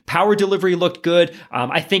positive. Power delivery looked good.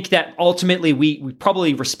 I think that ultimately we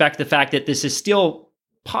probably respect the fact that this is still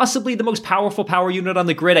possibly the most powerful power unit on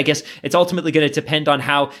the grid. I guess it's ultimately going to depend on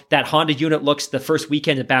how that Honda unit looks the first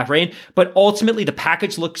weekend at Bahrain. But ultimately, the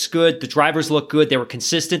package looks good. The drivers look good. They were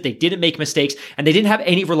consistent. They didn't make mistakes, and they didn't have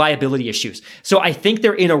any reliability issues. So I think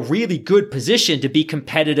they're in a really good position to be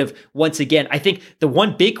competitive once again. I think the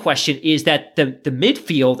one big question is that the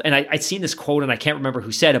midfield, and I'd seen this quote and I can't remember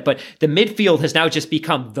who said it, but the midfield has now just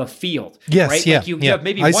become the field. Yes, right? yeah. Like you have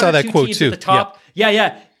maybe I one saw or that two quote teams too. at the top.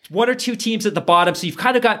 Yeah. One or two teams at the bottom. So you've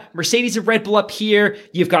kind of got Mercedes and Red Bull up here.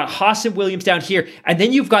 You've got Haas and Williams down here. And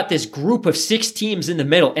then you've got this group of 6 teams in the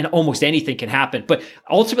middle, and almost anything can happen. But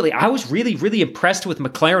ultimately, I was really, really impressed with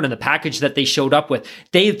McLaren and the package that they showed up with.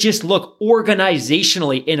 They just look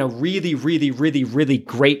organizationally in a really, really, really, really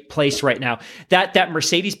great place right now. That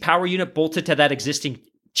Mercedes power unit bolted to that existing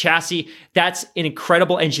chassis, that's an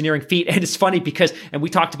incredible engineering feat. And it's funny because, and we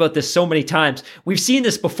talked about this so many times, we've seen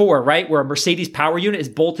this before, right? Where a Mercedes power unit is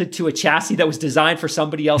bolted to a chassis that was designed for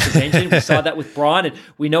somebody else's engine. We saw that with Braun, and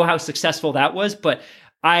we know how successful that was. But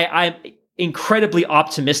I'm incredibly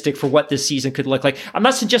optimistic for what this season could look like. I'm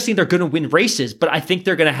not suggesting they're going to win races, but I think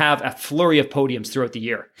they're going to have a flurry of podiums throughout the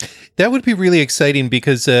year. That would be really exciting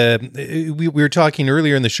because we were talking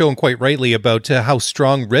earlier in the show, and quite rightly, about how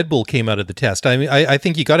strong Red Bull came out of the test. I mean, I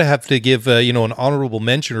think you got to have to give an honorable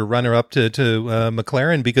mention or runner up to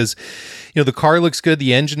McLaren, because the car looks good,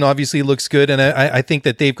 the engine obviously looks good, and I think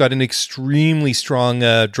that they've got an extremely strong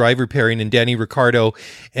driver pairing in Danny Ricciardo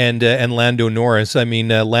and Lando Norris. I mean,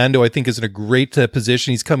 Lando, I think, is in a great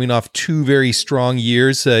position. He's coming off 2 very strong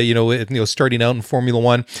years, starting out in Formula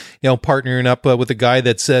One, partnering up with a guy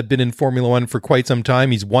that's been in Formula One for quite some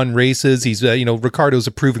time. He's won races. He's, Ricciardo's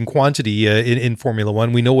a proven quantity in Formula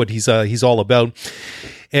One. We know what he's all about.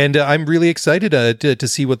 And I'm really excited to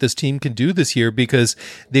see what this team can do this year, because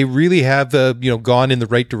they really have gone in the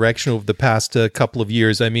right direction over the past couple of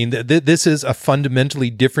years. I mean, this is a fundamentally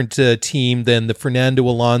different team than the Fernando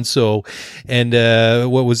Alonso and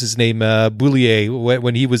what was his name, Boulier,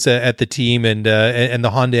 when he was at the team, and the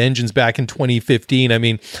Honda engines back in 2015. I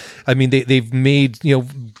mean, they've made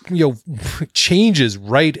changes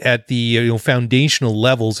right at the foundational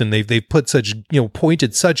levels, and they've put such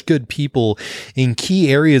pointed such good people in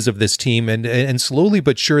key areas of this team, and slowly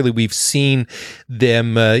but surely we've seen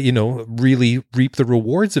them really reap the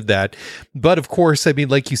rewards of that. But of course, I mean,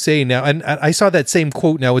 like you say now, and I saw that same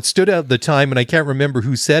quote now, it stood out at the time, and I can't remember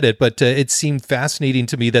who said it, but it seemed fascinating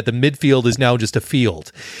to me that the midfield is now just a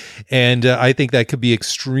field, and I think that could be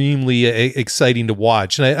extremely exciting to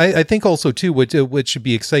watch. And I think also too, what should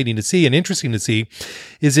be exciting to see and interesting to see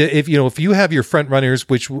is if you have your front runners,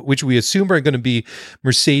 which we assume are going to be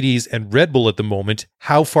Mercedes and Red Bull at the moment,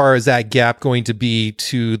 how far is that gap going to be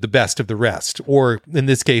to the best of the rest, or in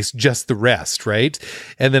this case, just the rest, right?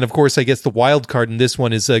 And then, of course, I guess the wild card in this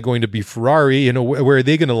one is going to be Ferrari. Where are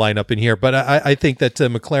they going to line up in here? But I think that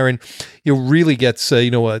McLaren, really gets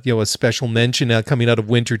a special mention coming out of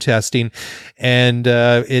winter testing, and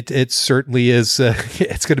it certainly is.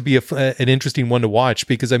 It's going to be an interesting one to watch,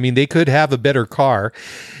 because I mean, they could have a better car,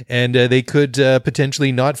 and they could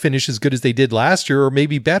potentially not finish as good as they did last year, or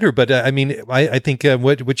maybe better. But I mean, I think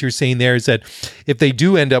what you're saying there is that if they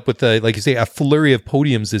do end up with like you say, a flurry of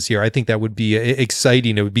podiums this year, I think that would be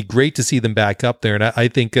exciting. It would be great to see them back up there, and I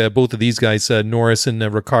think both of these guys, Norris and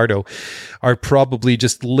Ricciardo, are probably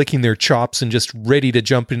just licking their chops and just ready to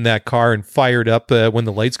jump in that car and fired up when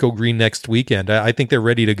the lights go green next weekend. I think they're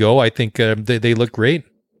ready to go. I think they look great.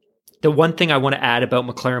 The one thing I want to add about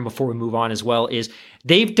McLaren before we move on as well is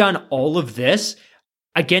they've done all of this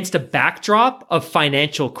against a backdrop of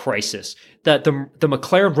financial crisis. The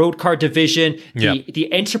McLaren road car division,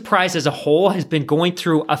 the enterprise as a whole has been going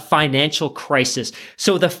through a financial crisis.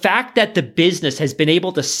 So the fact that the business has been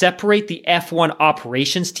able to separate the F1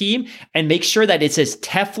 operations team and make sure that it's as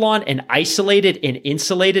Teflon and isolated and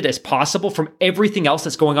insulated as possible from everything else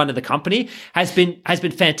that's going on in the company has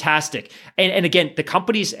been fantastic. And again, the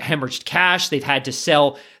company's hemorrhaged cash. They've had to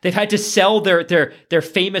sell their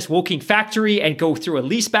famous Woking factory and go through a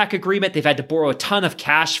leaseback agreement. They've had to borrow a ton of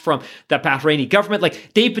cash from the Bahraini government.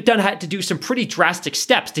 Like, they've had to do some pretty drastic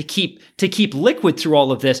steps to keep liquid through all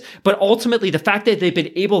of this. But ultimately, the fact that they've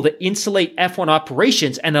been able to insulate F1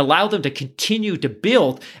 operations and allow them to continue to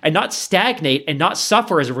build and not stagnate and not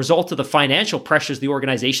suffer as a result of the financial pressures the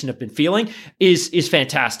organization have been feeling is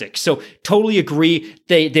fantastic. So totally agree.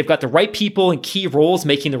 They've got the right people in key roles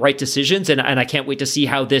making the right decisions, and I can't wait to see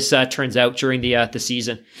how this turns out during the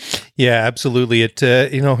season. Yeah, absolutely. It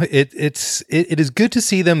is good to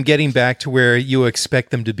see them getting back to where you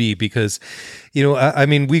expect them to be, because I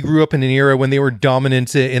mean, we grew up in an era when they were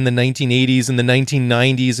dominant in the 1980s and the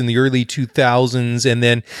 1990s and the early 2000s, and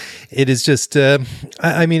then it is just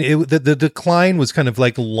the decline was kind of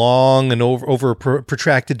like long and over a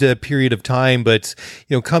protracted period of time. But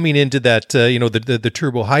coming into that the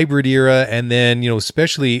turbo hybrid era, and then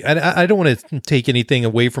especially, I don't want to take anything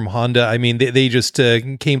away from Honda. I mean, they just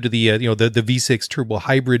came to the V6 turbo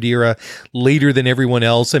hybrid era later than everyone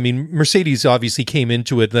else. I mean, Mercedes obviously came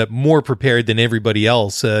into it more prepared than everybody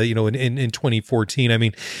else, in 2014. I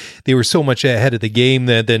mean, they were so much ahead of the game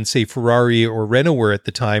than say Ferrari or Renault were at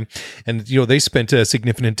the time. And, they spent a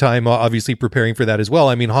significant time obviously preparing for that as well.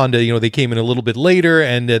 I mean, Honda, they came in a little bit later,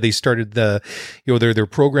 and they started their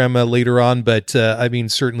program later on. But I mean,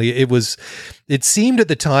 certainly it seemed at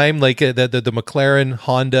the time like the McLaren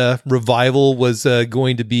Honda revival was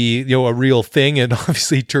going to be, a real thing, and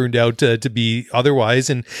obviously turned out to be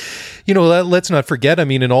otherwise. And, let's not forget, I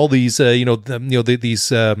mean, in all these,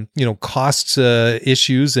 these costs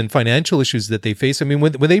issues and financial issues that they face. I mean,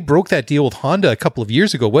 when they broke that deal with Honda a couple of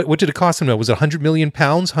years ago, what did it cost them? Was it £100 million,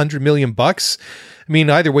 $100 million? I mean,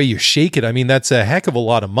 either way you shake it, I mean, that's a heck of a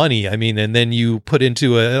lot of money. I mean, and then you put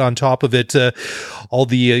into on top of it all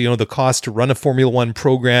the the cost to run a Formula One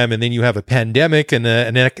program, and then you have a pandemic and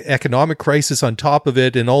an economic crisis on top of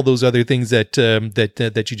it, and all those other things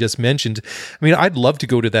that you just mentioned. I mean, I'd love to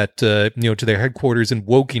go to that to their headquarters in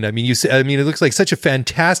Woking. I mean, it looks like such a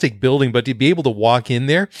fantastic building, but to be able to walk in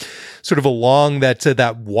there, sort of along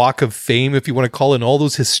that walk of fame, if you want to call it, and all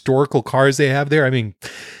those historical cars they have there. I mean,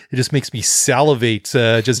 just makes me salivate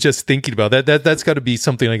just thinking about that. That's got to be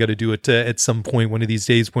something I got to do at some point one of these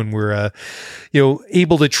days when we're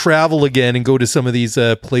able to travel again and go to some of these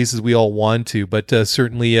places we all want to. But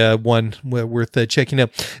certainly one worth checking out.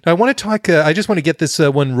 Now I want to talk. I just want to get this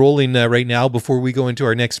one rolling right now before we go into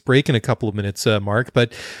our next break in a couple of minutes, Mark.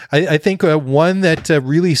 But I think one that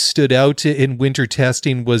really stood out in winter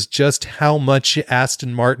testing was just how much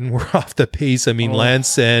Aston Martin were off the pace. I mean,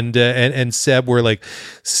 Lance and Seb were like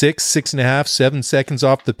 6.5, 7 seconds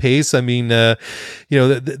off the pace. I mean,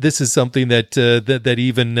 this is something that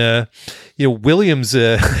even Williams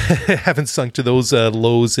haven't sunk to those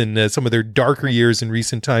lows in some of their darker years in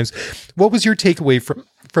recent times. What was your takeaway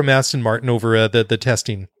from Aston Martin over the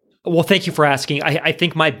testing? Well, thank you for asking. I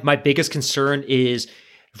think my biggest concern is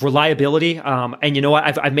reliability. And you know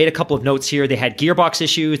what? I've made a couple of notes here. They had gearbox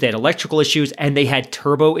issues, they had electrical issues, and they had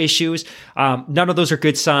turbo issues. None of those are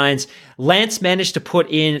good signs. Lance managed to put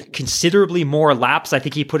in considerably more laps. I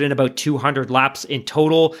think he put in about 200 laps in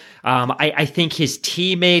total. I think his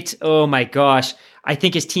teammate, oh my gosh, I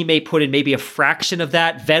think his teammate put in maybe a fraction of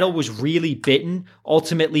that. Vettel was really bitten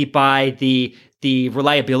ultimately by the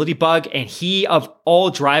reliability bug, and he, of all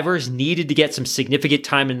drivers, needed to get some significant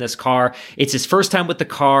time in this car. It's his first time with the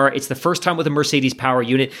car. It's the first time with a Mercedes power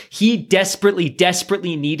unit. He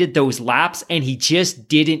desperately needed those laps, and he just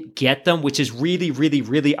didn't get them, which is really, really,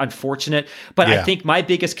 really unfortunate. But I think my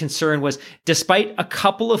biggest concern was, despite a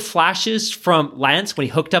couple of flashes from Lance when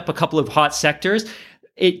he hooked up a couple of hot sectors,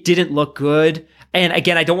 it didn't look good. And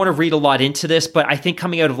again, I don't want to read a lot into this, but I think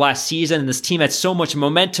coming out of last season, and this team had so much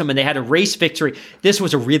momentum and they had a race victory, this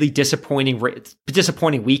was a really disappointing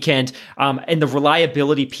weekend. And the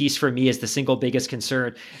reliability piece for me is the single biggest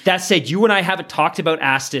concern. That said, you and I haven't talked about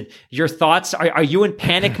Aston. Your thoughts? Are you in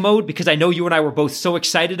panic mode? Because I know you and I were both so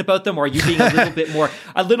excited about them. Or are you being a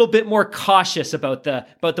little bit more cautious about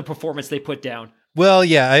the performance they put down? Well,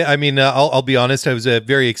 yeah, I mean, I'll be honest. I was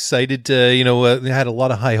very excited. Had a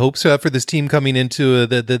lot of high hopes for this team coming into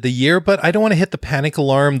the year, but I don't want to hit the panic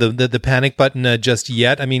alarm, the panic button just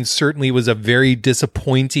yet. I mean, certainly it was a very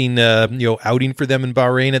disappointing, outing for them in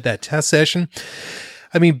Bahrain at that test session.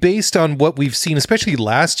 I mean, based on what we've seen, especially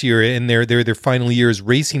last year in their final year's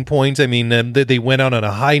Racing Point, I mean, they went out on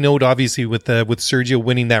a high note, obviously with Sergio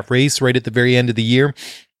winning that race right at the very end of the year.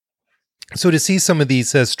 So to see some of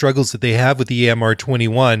these struggles that they have with the AMR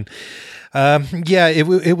 21,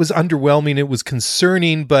 it was underwhelming. It was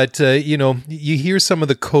concerning, but you hear some of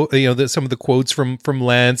the quotes from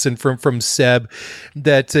Lance and from Seb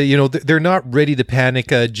that they're not ready to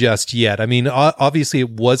panic just yet. I mean, obviously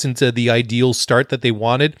it wasn't the ideal start that they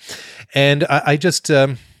wanted, and I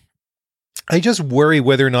I just worry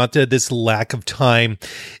whether or not this lack of time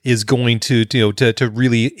is going to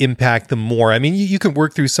really impact them more. I mean, you can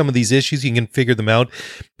work through some of these issues, you can figure them out,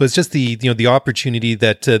 but it's just the opportunity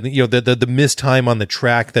that the missed time on the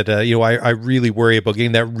track that I really worry about.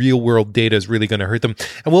 Getting that real world data is really going to hurt them,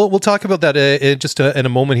 and we'll talk about that in a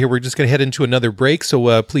moment. Here, we're just going to head into another break,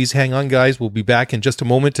 so please hang on, guys. We'll be back in just a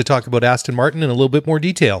moment to talk about Aston Martin in a little bit more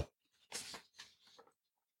detail.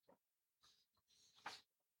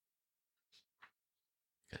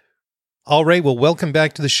 All right, well, welcome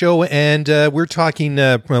back to the show, and we're talking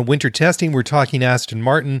winter testing. We're talking Aston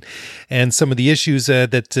Martin and some of the issues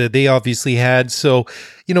that they obviously had. So,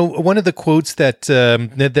 one of the quotes that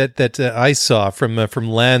I saw from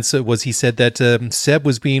Lance was he said that Seb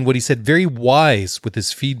was being, what he said, very wise with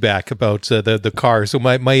his feedback about the car. So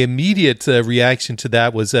my immediate reaction to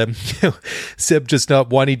that was Seb just not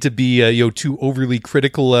wanting to be too overly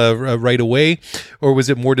critical right away, or was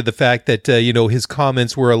it more to the fact that his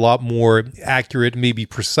comments were a lot more accurate, maybe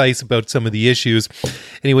precise about some of the issues.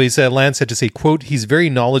 Anyways, Lance had to say, quote, he's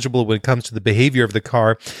very knowledgeable when it comes to the behavior of the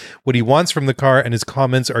car, what he wants from the car, and his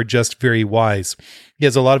comments are just very wise. He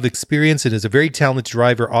has a lot of experience and is a very talented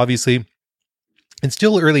driver, obviously. It's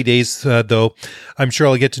still early days, though. I'm sure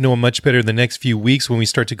I'll get to know him much better in the next few weeks when we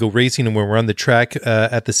start to go racing and when we're on the track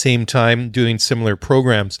at the same time doing similar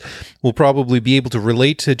programs. We'll probably be able to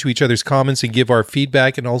relate to each other's comments and give our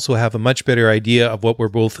feedback and also have a much better idea of what we're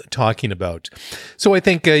both talking about. So I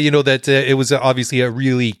think, that it was obviously a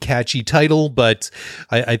really catchy title, but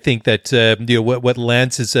I think that, what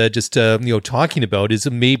Lance is just talking about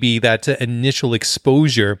is maybe that initial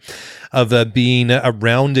exposure of being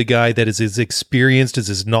around a guy that is as experienced,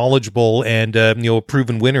 as knowledgeable, and a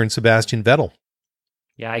proven winner in Sebastian Vettel.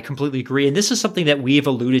 Yeah, I completely agree. And this is something that we've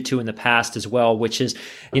alluded to in the past as well, which is,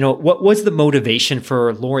 what was the motivation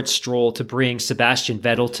for Lawrence Stroll to bring Sebastian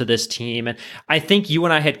Vettel to this team? And I think you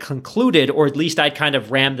and I had concluded, or at least I'd kind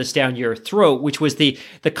of rammed this down your throat, which was the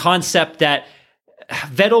concept that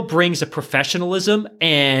Vettel brings a professionalism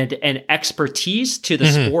and an expertise to the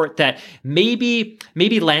sport that maybe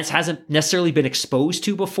Lance hasn't necessarily been exposed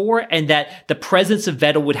to before, and that the presence of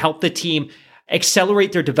Vettel would help the team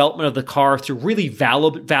accelerate their development of the car through really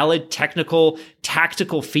valid technical,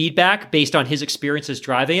 tactical feedback based on his experiences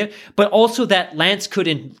driving it, but also that Lance could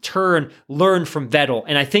in turn learn from Vettel.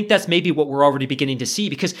 And I think that's maybe what we're already beginning to see,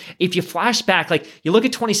 because if you flash back, like you look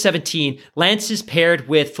at 2017, Lance is paired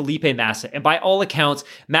with Felipe Massa. And by all accounts,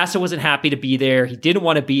 Massa wasn't happy to be there. He didn't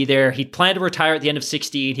want to be there. He planned to retire at the end of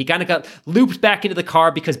 16. He kind of got looped back into the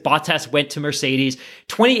car because Bottas went to Mercedes.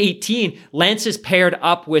 2018, Lance is paired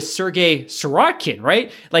up with Sergei Sorokin,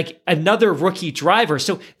 right? Like another rookie driver.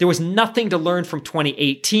 So there was nothing to learn from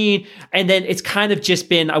 2018. And then it's kind of just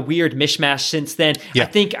been a weird mishmash since then. Yeah.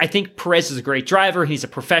 I think Perez is a great driver. He's a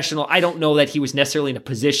professional. I don't know that he was necessarily in a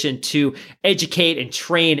position to educate and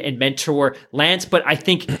train and mentor Lance, but I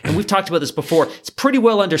think, and we've talked about this before, it's pretty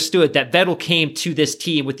well understood that Vettel came to this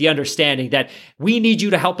team with the understanding that we need you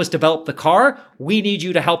to help us develop the car. We need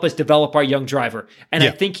you to help us develop our young driver. And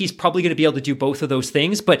I think he's probably going to be able to do both of those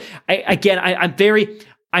things. But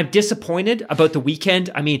I'm disappointed about the weekend.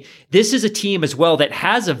 I mean, this is a team as well that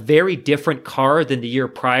has a very different car than the year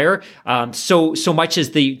prior. So much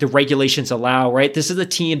as the regulations allow, right? This is a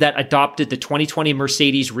team that adopted the 2020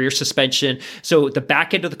 Mercedes rear suspension. So the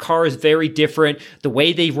back end of the car is very different. The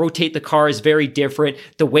way they rotate the car is very different.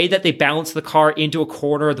 The way that they balance the car into a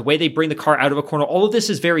corner, the way they bring the car out of a corner, all of this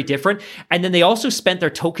is very different. And then they also spent their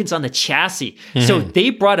tokens on the chassis. So they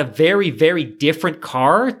brought a very, very different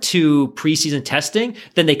car to preseason testing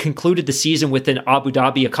than they concluded the season with in Abu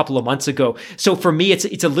Dhabi a couple of months ago. So for me,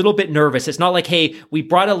 it's a little bit nervous. It's not like, hey, we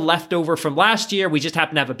brought a leftover from last year. We just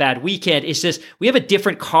happened to have a bad weekend. It's just, we have a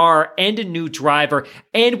different car and a new driver,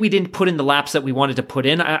 and we didn't put in the laps that we wanted to put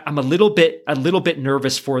in. I'm a little bit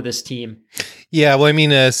nervous for this team. Yeah, well, I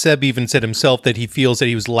mean, Seb even said himself that he feels that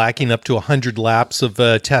he was lacking up to 100 laps of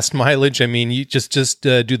test mileage. I mean, you just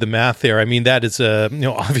do the math there. I mean, that is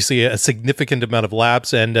obviously a significant amount of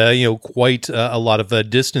laps and quite a lot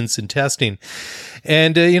of distance in testing.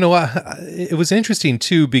 And it was interesting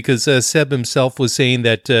too, because Seb himself was saying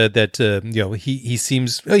that he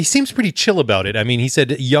seems pretty chill about it. I mean, he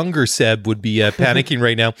said younger Seb would be panicking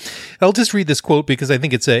right now. I'll just read this quote because I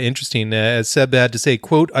think it's interesting. Seb had to say,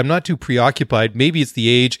 quote, "I'm not too preoccupied. Maybe it's the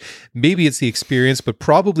age, maybe it's the experience, but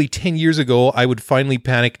probably 10 years ago I would finally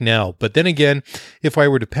panic now. But then again, if I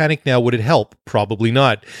were to panic now, would it help? Probably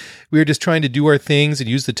not. We are just trying to do our things and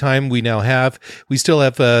use the time we now have. We still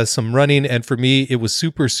have some running, and for me, it was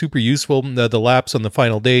super, super useful, the laps on the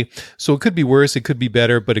final day. So it could be worse, it could be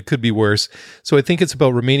better, but it could be worse. So I think it's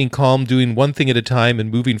about remaining calm, doing one thing at a time,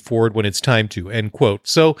 and moving forward when it's time to," end quote.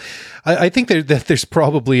 So I think that there's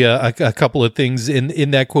probably a couple of things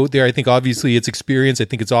in that quote there. I think obviously it's experience. I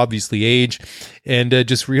think it's obviously age, and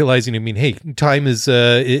just realizing, I mean, hey, time is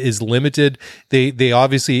limited. They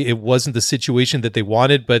obviously, it wasn't the situation that they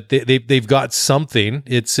wanted, but they've got something.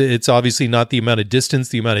 It's obviously not the amount of distance,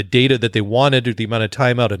 the amount of data that they wanted, or the amount of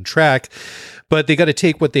time out on track, but they got to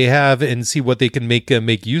take what they have and see what they can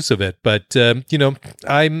make use of it. But like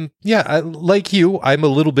you, I'm a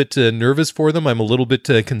little bit nervous for them. I'm a little bit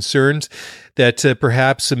concerned that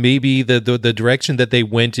perhaps maybe the direction that they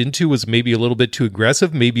went into was maybe a little bit too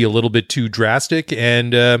aggressive, maybe a little bit too drastic,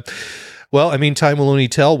 and well, I mean, time will only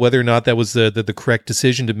tell whether or not that was the correct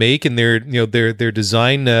decision to make, and their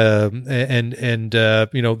design and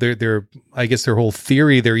their I guess their whole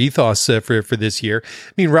theory, their ethos for this year.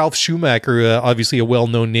 I mean, Ralf Schumacher, obviously a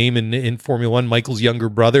well-known name in Formula One, Michael's younger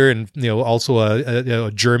brother, and also a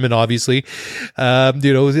German, obviously.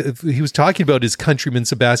 He was talking about his countryman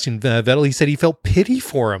Sebastian Vettel. He said he felt pity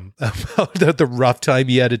for him about the rough time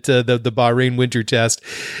he had at the Bahrain winter test,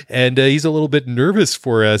 and he's a little bit nervous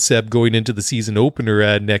for Seb going into the season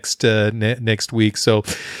opener next week. So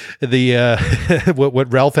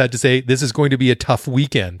what Ralph had to say, this is going to be a tough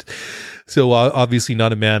weekend. So obviously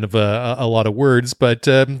not a man of a lot of words, but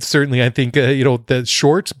certainly I think that's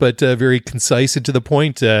short but very concise and to the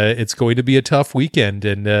point. It's going to be a tough weekend,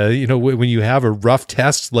 and when you have a rough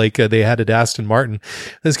test like they had at Aston Martin,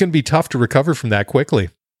 it's going to be tough to recover from that quickly.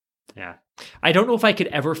 Yeah. I don't know if I could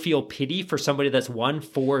ever feel pity for somebody that's won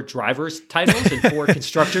 4 drivers titles and 4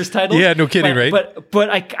 constructors titles. Yeah, no kidding, right? But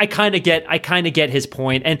I kind of get his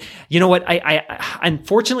point. And you know what? I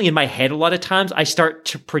unfortunately in my head a lot of times I start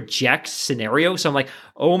to project scenarios. So I'm like,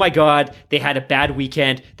 oh my God, they had a bad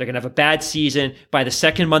weekend. They're gonna have a bad season. By the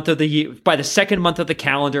second month of the year, by the second month of the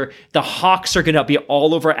calendar, the Hawks are gonna be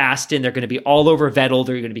all over Aston. They're gonna be all over Vettel.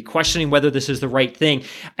 They're gonna be questioning whether this is the right thing.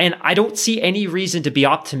 And I don't see any reason to be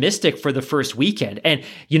optimistic for the first weekend. And,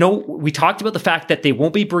 we talked about the fact that they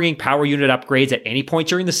won't be bringing power unit upgrades at any point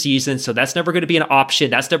during the season. So that's never going to be an option.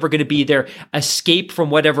 That's never going to be their escape from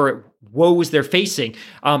whatever woes they're facing.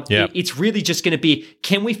 It's really just going to be,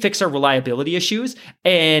 can we fix our reliability issues?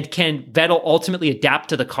 And can Vettel ultimately adapt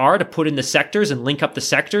to the car to put in the sectors and link up the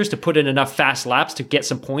sectors to put in enough fast laps to get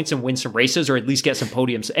some points and win some races, or at least get some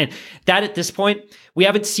podiums? And that at this point, we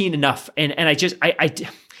haven't seen enough. And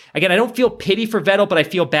Again, I don't feel pity for Vettel, but I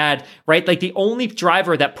feel bad, right? Like the only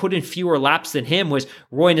driver that put in fewer laps than him was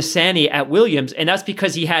Roy Nissany at Williams. And that's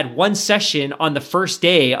because he had one session on the first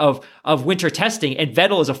day of winter testing. And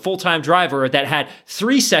Vettel is a full-time driver that had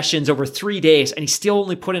 3 sessions over 3 days, and he still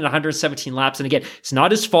only put in 117 laps. And again, it's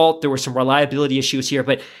not his fault. There were some reliability issues here,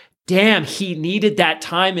 but damn, he needed that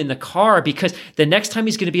time in the car, because the next time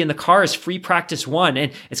he's going to be in the car is free practice 1,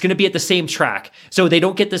 and it's going to be at the same track. So they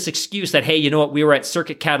don't get this excuse that, hey, you know what, we were at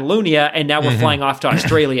Circuit Catalunya and now we're flying off to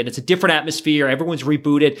Australia and it's a different atmosphere. Everyone's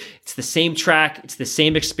rebooted. It's the same track. It's the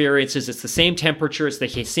same experiences. It's the same temperature. It's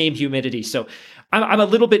the same humidity. So I'm a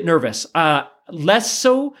little bit nervous. Less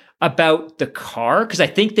so about the car, because I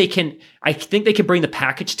think they can bring the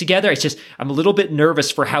package together. It's just, I'm a little bit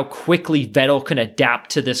nervous for how quickly Vettel can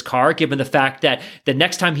adapt to this car, given the fact that the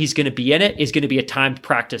next time he's going to be in it is going to be a timed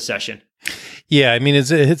practice session. Yeah, I mean,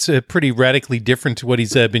 it's pretty radically different to what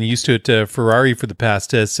he's been used to at Ferrari for the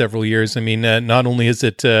past several years. I mean, not only is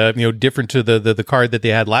it different to the car that they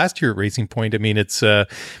had last year at Racing Point. I mean, it's a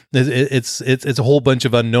whole bunch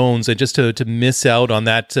of unknowns, and just to miss out on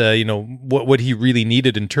that, what he really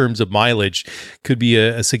needed in terms of mileage could be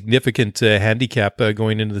a significant handicap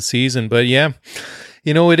going into the season. But yeah.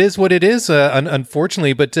 It is what it is,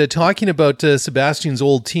 unfortunately. But talking about Sebastian's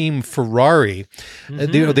old team, Ferrari,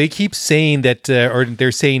 they keep saying that, or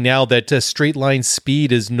they're saying now that straight line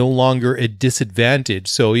speed is no longer a disadvantage.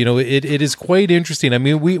 So, it is quite interesting. I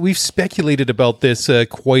mean, we've speculated about this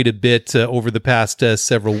quite a bit over the past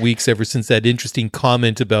several weeks, ever since that interesting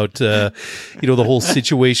comment about, the whole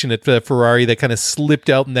situation at Ferrari that kind of slipped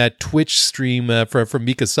out in that Twitch stream from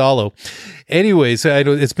Mika Salo. Anyways, I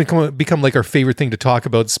know it's become like our favorite thing to talk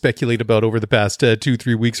about, speculate about over the past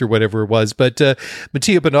 2-3 weeks or whatever it was. But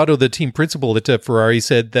Mattia Binotto, the team principal at Ferrari,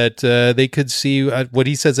 said that they could see what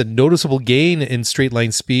he says a noticeable gain in straight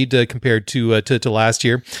line speed compared to last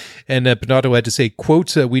year. And Binotto had to say,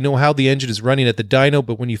 quote, "We know how the engine is running at the dyno,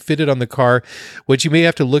 but when you fit it on the car, what you may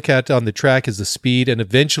have to look at on the track is the speed and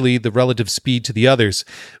eventually the relative speed to the others.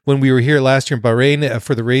 When we were here last year in Bahrain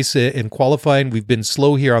for the race in qualifying, we've been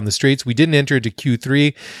slow here on the straights. We didn't enter into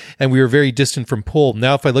Q3 and we were very distant from pole.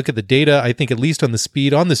 Now, if I look at the data, I think at least on the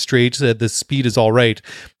speed on the straights, the speed is all right.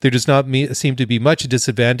 There does not seem to be much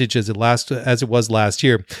disadvantage as it was last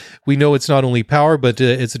year. We know it's not only power, but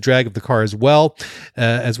it's a drag of the car as well,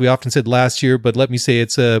 as we often said last year. But let me say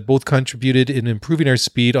it's both contributed in improving our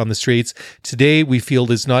speed on the straights. Today, we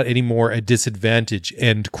feel is not anymore a disadvantage,"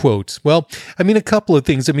 end quote. Well, I mean, a couple of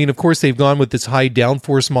things. I mean, of course, they've gone with this high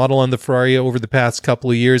downforce model on the Ferrari over the past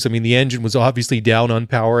couple of years. I mean, the engine was obviously down on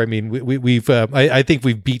power. I mean, I think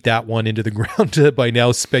we've beat that one into the ground by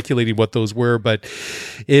now, speculating what those were. But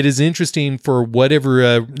it is interesting for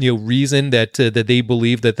whatever reason that they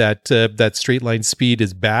believe that straight line speed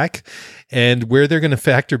is back, and where they're going to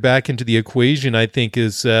factor back into the equation, I think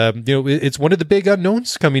is it's one of the big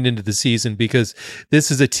unknowns coming into the season, because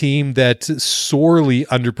this is a team that sorely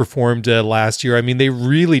underperformed last year. I mean, they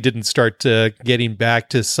really didn't start getting back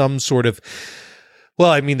to some sort of. Well,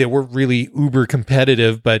 I mean, they weren't really uber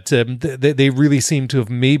competitive, but they really seem to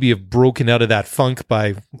have broken out of that funk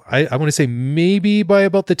by, I want to say maybe by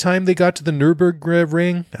about the time they got to the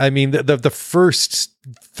Nürburgring. I mean, the first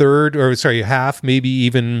half, maybe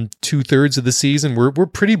even 2/3 of the season were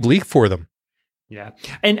pretty bleak for them. Yeah.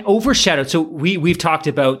 And overshadowed. So we've talked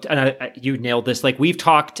about, and you nailed this, like we've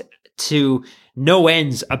talked to no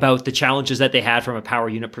ends about the challenges that they had from a power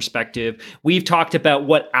unit perspective. We've talked about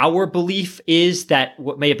what our belief is that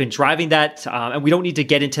what may have been driving that, and we don't need to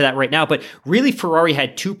get into that right now, but really Ferrari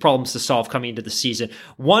had 2 problems to solve coming into the season.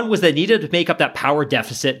 One was they needed to make up that power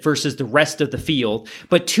deficit versus the rest of the field.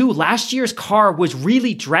 But 2, last year's car was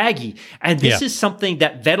really draggy. And this is something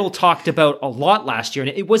that Vettel talked about a lot last year.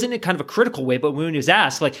 And it wasn't in kind of a critical way, but when he was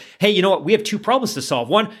asked, like, hey, you know what, we have 2 problems to solve.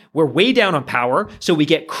 One, we're way down on power, so we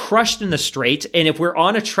get crushed in the straights. straight. And if we're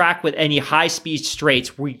on a track with any high speed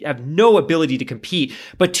straights, we have no ability to compete.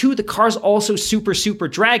 But two, the car's also super, super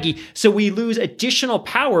draggy. So we lose additional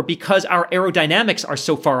power because our aerodynamics are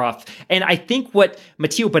so far off. And I think what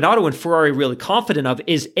Matteo Binotto and Ferrari are really confident of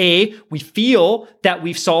is we feel that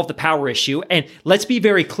we've solved the power issue. And let's be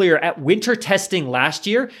very clear, at winter testing last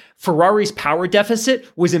year, Ferrari's power deficit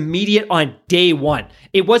was immediate on day one.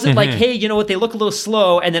 It wasn't like, hey, you know what, they look a little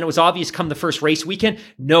slow, and then it was obvious come the first race weekend.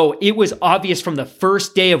 No, it was obvious from the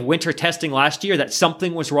first day of winter testing last year that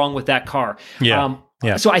something was wrong with that car.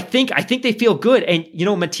 So I think they feel good. And, you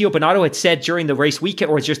know, Matteo Binotto had said during the race weekend,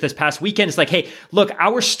 or just this past weekend, it's like, hey, look,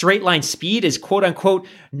 our straight line speed is quote unquote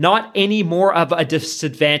not any more of a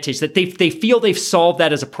disadvantage, that they feel they've solved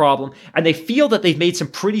that as a problem. And they feel that they've made some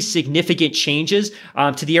pretty significant changes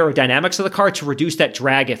to the aerodynamics of the car to reduce that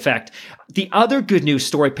drag effect. The other good news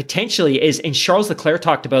story potentially is, and Charles Leclerc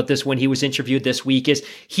talked about this when he was interviewed this week, is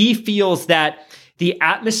he feels that the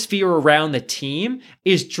atmosphere around the team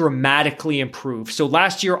is dramatically improved. So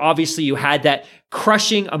last year, obviously, you had that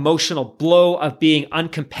crushing emotional blow of being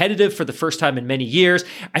uncompetitive for the first time in many years.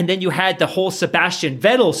 And then you had the whole Sebastian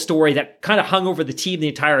Vettel story that kind of hung over the team the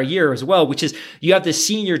entire year as well, which is you have this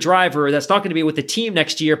senior driver that's not going to be with the team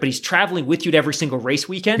next year, but he's traveling with you to every single race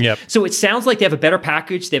weekend. Yep. So it sounds like they have a better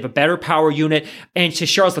package. They have a better power unit. And to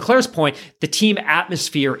Charles Leclerc's point, the team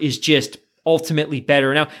atmosphere is just ultimately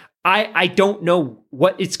better. Now, I don't know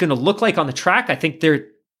what it's going to look like on the track. I think they're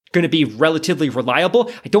going to be relatively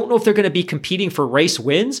reliable. I don't know if they're going to be competing for race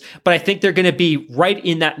wins, but I think they're going to be right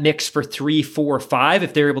in that mix for 3, 4, 5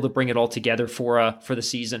 if they're able to bring it all together for the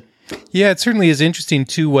season. Yeah, it certainly is interesting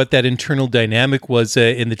too what that internal dynamic was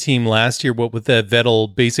in the team last year. What with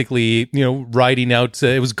Vettel basically, riding out,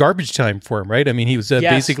 it was garbage time for him, right? I mean, he was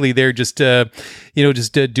basically there just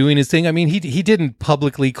doing his thing. I mean, he didn't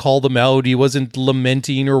publicly call them out. He wasn't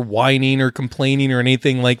lamenting or whining or complaining or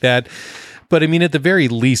anything like that. But I mean, at the very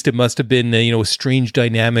least, it must have been a strange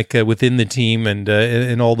dynamic within the team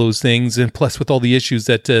and all those things, and plus with all the issues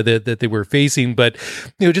that they were facing. But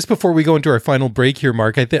just before we go into our final break here,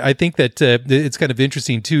 Mark, I think that it's kind of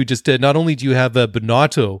interesting too. Just not only do you have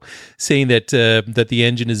Binotto saying that the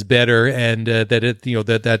engine is better and that it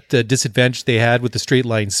that disadvantage they had with the straight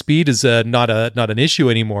line speed is not an issue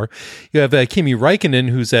anymore. You have Kimi Räikkönen,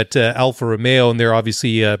 who's at Alfa Romeo, and they're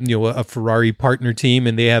obviously a Ferrari partner team,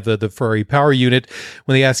 and they have the Ferrari power unit.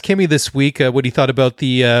 When they asked Kimi this week what he thought about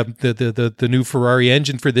the new Ferrari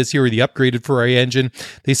engine for this year, or the upgraded Ferrari engine,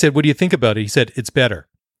 they said, "What do you think about it?" He said, "It's better."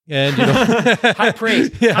 And high praise,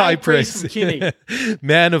 yeah, high praise from Kimi.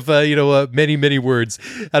 Man of many words.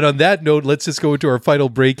 And on that note, let's just go into our final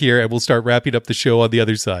break here, and we'll start wrapping up the show on the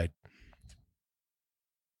other side.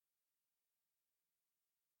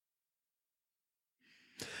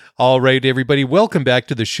 All right, everybody, welcome back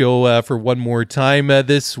to the show for one more time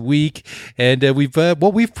this week, and we've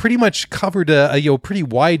pretty much covered a pretty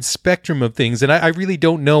wide spectrum of things, and I really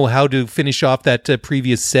don't know how to finish off that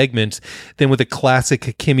previous segment than with a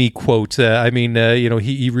classic Kimi quote.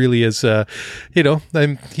 He really is,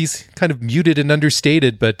 he's kind of muted and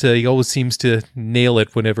understated, but he always seems to nail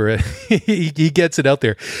it whenever he gets it out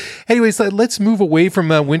there. Anyways, let's move away from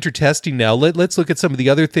winter testing now. Let's look at some of the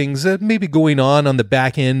other things maybe going on the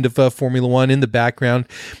back end of Formula One in the background.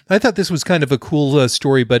 I thought this was kind of a cool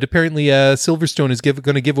story, but apparently Silverstone is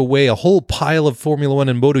going to give away a whole pile of Formula One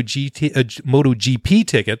and MotoGP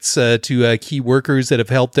tickets to key workers that have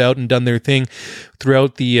helped out and done their thing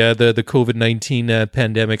throughout the COVID-19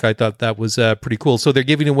 pandemic. I thought that was pretty cool. So they're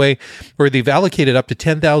giving away, or they've allocated up to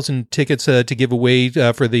 10,000 tickets to give away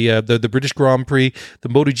for the British Grand Prix, the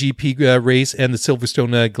MotoGP race, and the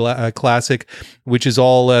Silverstone Classic, which is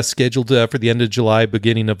all scheduled for the end of July,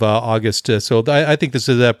 beginning of August. So I think this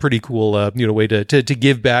is a pretty cool way to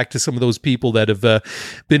give back to some of those people that have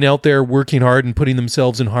been out there working hard and putting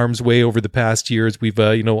themselves in harm's way over the past years. We've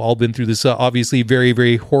all been through this obviously very,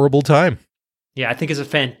 very horrible time. Yeah, I think it's a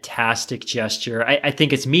fantastic gesture. I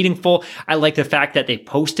think it's meaningful. I like the fact that they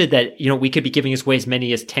posted that, we could be giving away as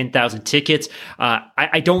many as 10,000 tickets.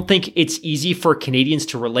 I don't think it's easy for Canadians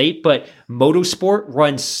to relate, but motorsport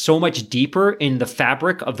runs so much deeper in the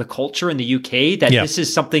fabric of the culture in the UK that This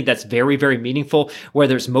is something that's very, very meaningful,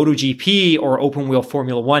 whether it's MotoGP or open wheel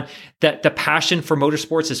Formula One, that the passion for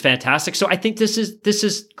motorsports is fantastic. So I think this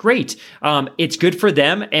is great. It's good for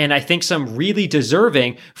them. And I think some really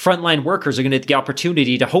deserving frontline workers are going to get the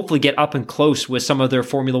opportunity to hopefully get up and close with some of their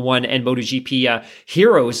Formula One and MotoGP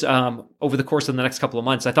heroes over the course of the next couple of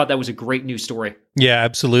months. I thought that was a great news story. Yeah,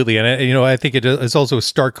 absolutely. And, I think it is also a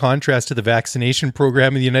stark contrast to the vaccination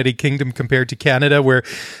program in the United Kingdom compared to Canada, where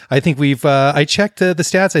I think I checked the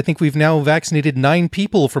stats. I think we've now vaccinated 9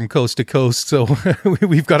 people from coast to coast. So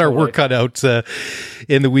we've got our work cut out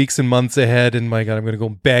in the weeks and months ahead. And my God, I'm going to go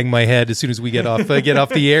bang my head as soon as we get off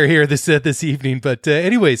the air here this evening. But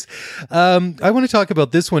anyways, I want to talk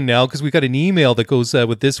about this one now because we got an email that goes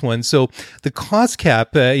with this one. So the cost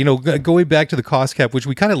cap, going back to the cost cap, which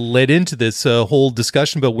we kind of led into this whole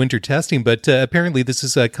discussion about winter testing, but apparently this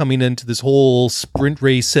is coming into this whole sprint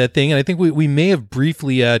race thing, and I think we may have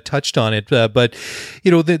briefly touched on it, but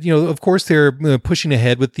of course they're pushing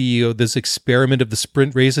ahead with the this experiment of the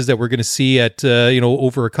sprint races that we're going to see at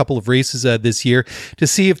over a couple of races this year to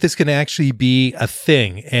see if this can actually be a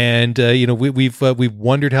thing, and we've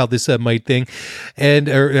wondered how this might thing and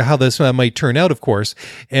or how this might turn out, of course,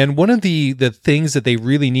 and one of the things that they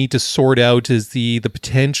really need to sort out is the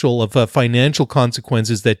potential of financial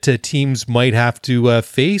consequences that teams might have to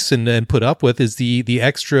face and put up with is the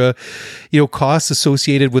extra costs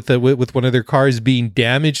associated with one of their cars being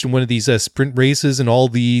damaged in one of these sprint races, and all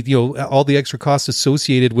the extra costs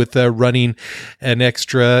associated with running an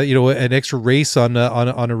extra race on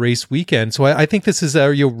a race weekend. So I think this is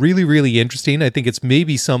really, really interesting. I think it's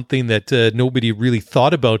maybe something that nobody really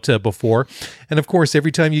thought about before. And of course,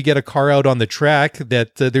 every time you get a car out on the track,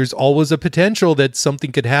 that there's always a potential that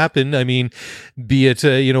something could happen. I mean, be it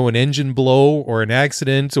an engine blow or an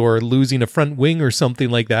accident or losing a front wing or something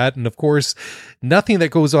like that. And of course, nothing that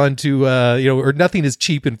goes on to or nothing is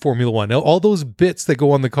cheap in Formula One. Now, all those bits that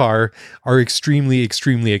go on the car are extremely,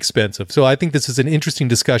 extremely expensive. So I think this is an interesting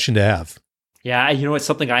discussion to have. Yeah, it's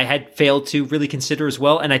something I had failed to really consider as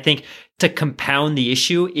well. And I think to compound the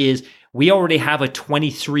issue is we already have a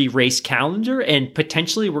 23 race calendar, and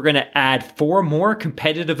potentially we're going to add 4 more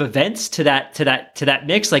competitive events to that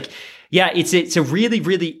mix. Like, yeah, it's a really,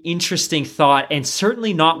 really interesting thought, and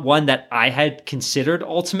certainly not one that I had considered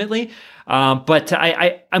ultimately. But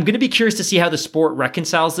I'm going to be curious to see how the sport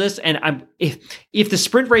reconciles this. And if the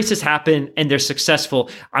sprint races happen and they're successful,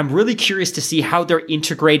 I'm really curious to see how they're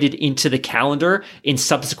integrated into the calendar in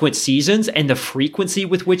subsequent seasons and the frequency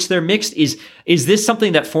with which they're mixed. Is this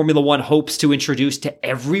something that Formula One hopes to introduce to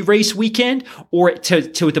every race weekend, or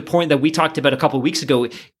to the point that we talked about a couple of weeks ago?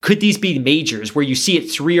 Could these be majors where you see it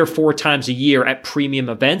 3 or 4 times a year at premium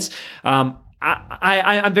events?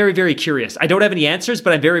 I'm very, very curious. I don't have any answers,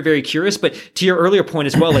 but I'm very, very curious. But to your earlier point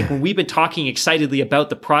as well, like when we've been talking excitedly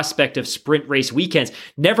about the prospect of sprint race weekends,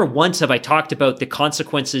 never once have I talked about the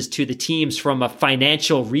consequences to the teams from a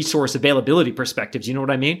financial resource availability perspective. Do you know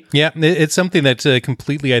what I mean? Yeah, it's something that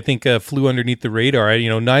completely, I think, flew underneath the radar.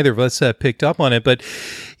 Neither of us picked up on it, but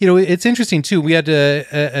it's interesting too. We had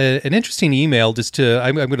an interesting email.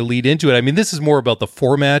 I'm going to lead into it. I mean, this is more about the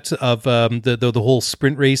format of the whole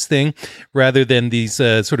sprint race thing, rather than these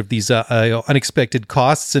unexpected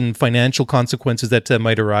costs and financial consequences that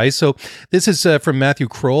might arise. So this is from Matthew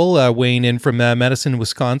Kroll, weighing in from Madison,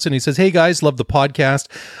 Wisconsin. He says, "Hey guys, love the podcast.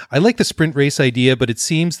 I like the sprint race idea, but it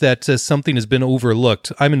seems that something has been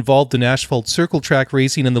overlooked. I'm involved in asphalt circle track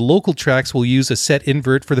racing, and the local tracks will use a set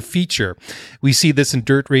invert for the feature. We see this in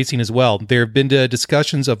dirt racing as well. There have been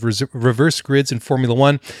discussions of reverse grids in Formula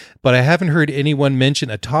One, but I haven't heard anyone mention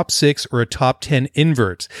a top 6 or a top 10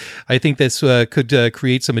 invert. I think this could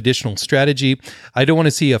create some additional strategy. I don't want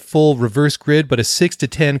to see a full reverse grid, but a 6 to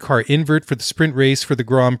 10 car invert for the sprint race for the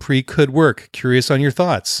Grand Prix could work. Curious on your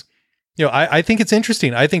thoughts." I think it's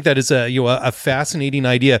interesting. I think that is a fascinating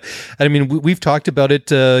idea. I mean, we've talked about it,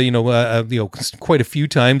 quite a few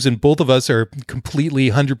times, and both of us are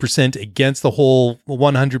completely 100% against the whole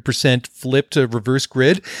 100% flipped reverse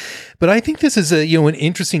grid. But I think this is an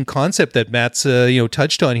interesting concept that Matt's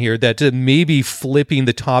touched on here. That maybe flipping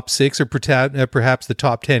the top 6 or perhaps the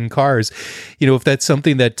top 10 cars, if that's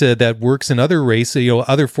something that works in other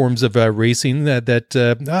other forms of racing,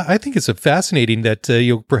 that I think it's fascinating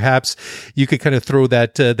that perhaps you could kind of throw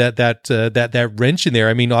that wrench in there.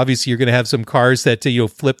 I mean, obviously you're going to have some cars that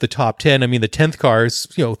flip the top 10. I mean, the 10th car is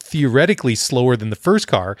theoretically slower than the first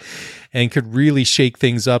car, and could really shake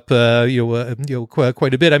things up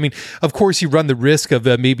quite a bit. I mean, of course, you run the risk of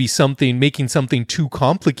maybe making something too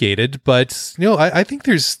complicated, but I think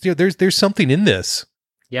there's something in this.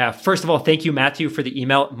 Yeah. First of all, thank you, Matthew, for the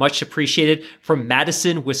email. Much appreciated. From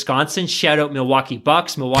Madison, Wisconsin. Shout out Milwaukee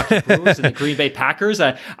Bucks, Milwaukee Brewers, and the Green Bay Packers.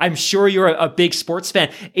 I'm sure you're a big sports fan.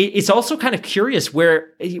 It's also kind of curious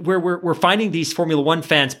where we're finding these Formula One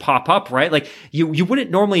fans pop up, right? Like you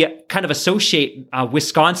wouldn't normally kind of associate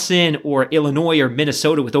Wisconsin or Illinois or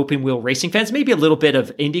Minnesota with open wheel racing fans, maybe a little bit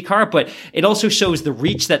of IndyCar, but it also shows the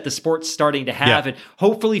reach that the sport's starting to have. And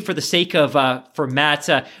hopefully for the sake of, for Matt,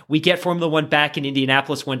 we get Formula One back in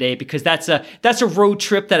Indianapolis one day, because that's a road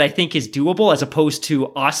trip that I think is doable as opposed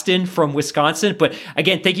to Austin from Wisconsin. But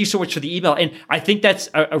again, thank you so much for the email. And I think that's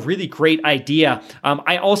a really great idea.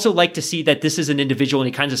 I also like to see that this is an individual and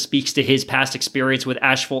he kind of speaks to his past experience with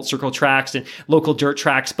asphalt circle tracks and local dirt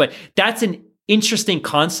tracks. But that's an interesting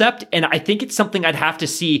concept. And I think it's something I'd have to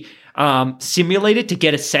see simulated to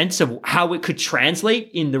get a sense of how it could translate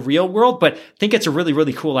in the real world. But I think it's a really,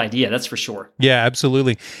 really cool idea. That's for sure. Yeah,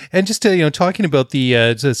 absolutely. And just talking about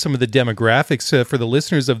the some of the demographics for the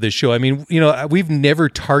listeners of this show. I mean, we've never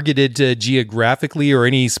targeted geographically or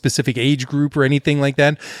any specific age group or anything like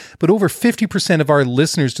that. But over 50% of our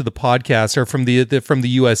listeners to the podcast are from the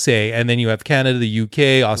USA, and then you have Canada, the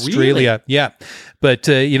UK, Australia. Really? Yeah. But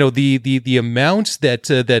the amount that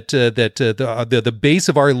the base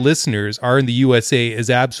of our listeners are in the USA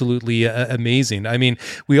is absolutely amazing. I mean,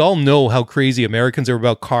 we all know how crazy Americans are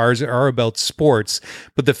about cars, are about sports,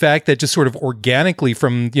 but the fact that just sort of organically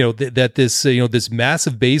from this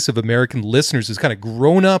massive base of American listeners has kind of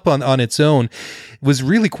grown up on its own was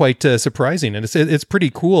really quite surprising, and it's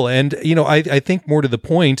pretty cool. And I think more to the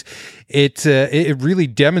point, it really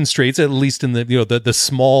demonstrates, at least in the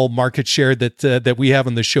small market share that we have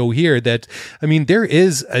on the show here, that I mean there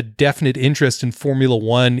is a definite interest in Formula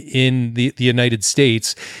One in the United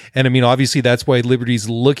States, and I mean obviously that's why Liberty's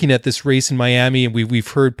looking at this race in Miami, and we've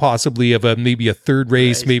heard possibly of maybe a third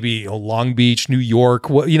race, right. Maybe Long Beach, New York,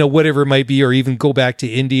 whatever it might be, or even go back to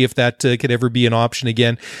Indy if that could ever be an option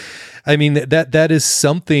again. I mean, that is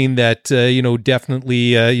something that,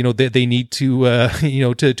 definitely, they need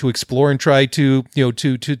to explore and try to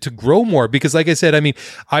grow more. Because like I said, I mean,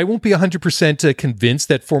 I won't be 100% convinced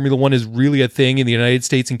that Formula One is really a thing in the United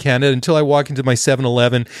States and Canada until I walk into my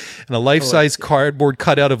 7-Eleven and a life-size cardboard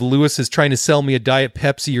cutout of Lewis is trying to sell me a Diet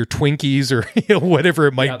Pepsi or Twinkies or, whatever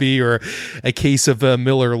it might be, or a case of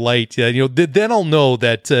Miller Lite. Then I'll know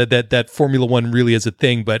that Formula One really is a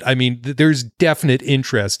thing. But I mean, there's definite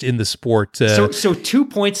interest in the sport. So 2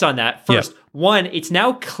 points on that. First, one, it's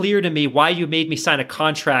now clear to me why you made me sign a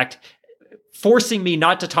contract forcing me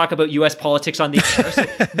not to talk about U.S. politics on the air. So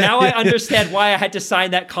now I understand why I had to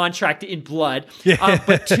sign that contract in blood.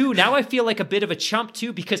 But two, now I feel like a bit of a chump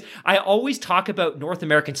too, because I always talk about North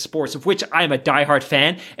American sports, of which I'm a diehard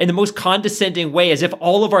fan, in the most condescending way, as if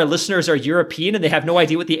all of our listeners are European and they have no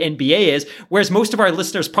idea what the NBA is, whereas most of our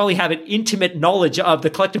listeners probably have an intimate knowledge of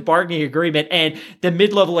the collective bargaining agreement and the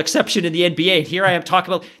mid-level exception in the NBA. And here I am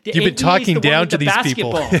talking about the You've been talking down to these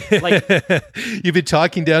basketball. People. You've been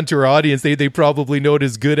talking down to our audience. They probably know it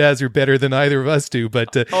as good as or better than either of us do.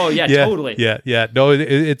 But totally. Yeah. No,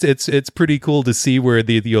 it's pretty cool to see where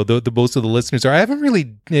the most of the listeners are. I haven't really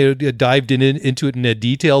dived into it in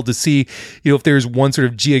detail to see if there's one sort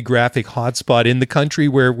of geographic hotspot in the country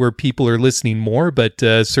where people are listening more. But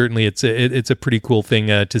certainly it's a pretty cool thing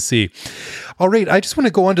to see. All right, I just want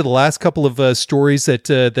to go on to the last couple of stories that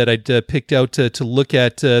I'd picked out to look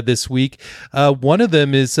at this week. One of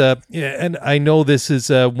them is, and I know this is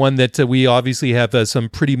one that we obviously have some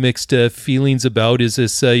pretty mixed feelings about, is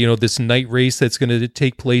this this night race that's going to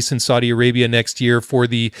take place in Saudi Arabia next year for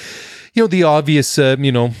the obvious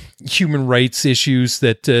human rights issues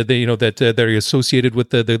that that are associated with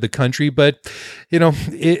the country. But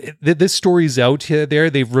this story's out there.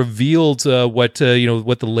 They've revealed what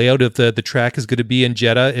the layout of the track is going to be in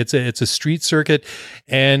Jeddah. It's a street circuit,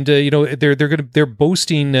 and they're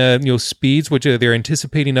boasting speeds which they're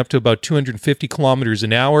anticipating up to about 250 kilometers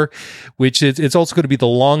an hour, which it's also going to be the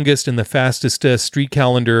longest and the fastest street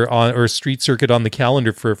calendar or street circuit on the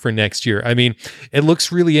calendar for next year. I mean, it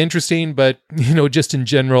looks really interesting, but just in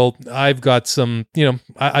general, I've got some,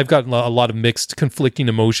 I've gotten a lot of mixed, conflicting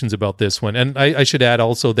emotions about this one. And I should add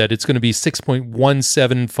also that it's going to be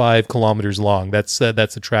 6.175 kilometers long. That's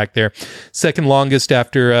the track there. Second longest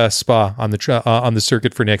after Spa on the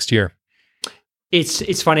circuit for next year.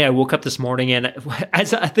 It's funny. I woke up this morning, and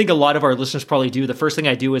as I think a lot of our listeners probably do, the first thing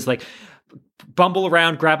I do is like bumble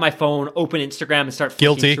around, grab my phone, open Instagram, and start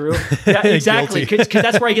flicking through. Yeah, exactly, because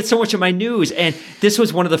that's where I get so much of my news. And this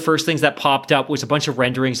was one of the first things that popped up, was a bunch of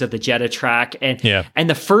renderings of the Jeddah track. And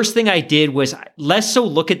the first thing I did was less so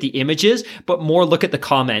look at the images, but more look at the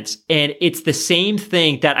comments. And it's the same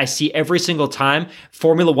thing that I see every single time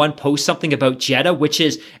Formula One posts something about Jeddah, which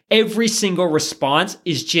is every single response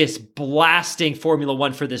is just blasting Formula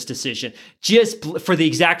One for this decision, just for the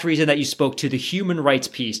exact reason that you spoke to, the human rights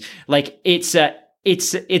piece. Like it's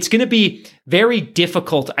going to be very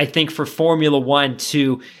difficult, I think, for Formula One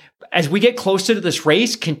to as we get closer to this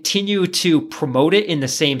race, continue to promote it in the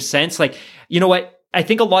same sense. Like, you know what? I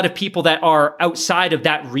think a lot of people that are outside of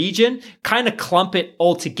that region kind of clump it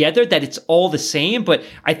all together, that it's all the same. But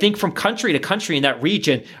I think from country to country in that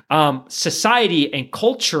region, society and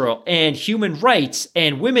cultural and human rights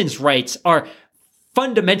and women's rights are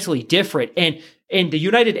fundamentally different. And the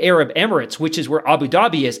United Arab Emirates, which is where Abu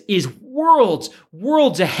Dhabi is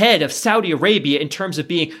worlds ahead of Saudi Arabia in terms of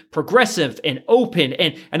being progressive and open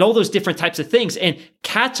and all those different types of things. And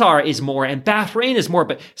Qatar is more and Bahrain is more,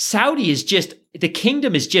 but Saudi is just, the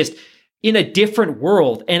kingdom is just in a different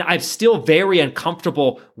world. And I'm still very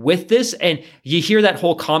uncomfortable with this. And you hear that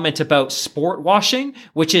whole comment about sport washing,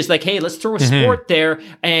 which is like, hey, let's throw a sport there.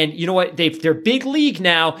 And you know what? They're big league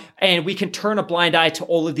now, and we can turn a blind eye to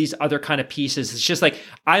all of these other kind of pieces. It's just like,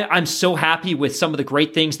 I'm so happy with some of the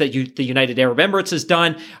great things that the United Arab Emirates has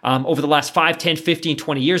done over the last 5, 10, 15,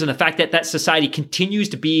 20 years. And the fact that that society continues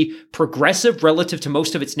to be progressive relative to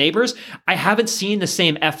most of its neighbors. I haven't seen the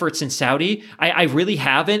same efforts in Saudi. I really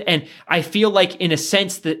haven't. And I feel like, in a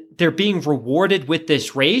sense, that they're being rewarded with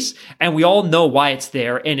this race, and we all know why it's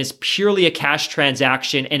there, and it's purely a cash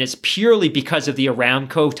transaction, and it's purely because of the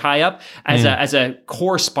Aramco tie-up as a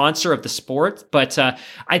core sponsor of the sport. But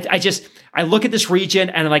I look at this region,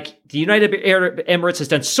 and I'm like, the United Arab Emirates has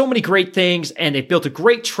done so many great things, and they've built a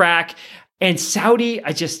great track. And Saudi,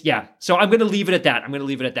 so I'm going to leave it at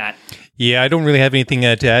that. Yeah, I don't really have anything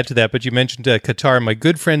to add to that, but you mentioned Qatar. My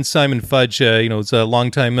good friend Simon Fudge, is a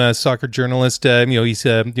longtime soccer journalist. He's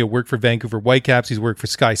worked for Vancouver Whitecaps. He's worked for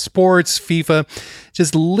Sky Sports, FIFA.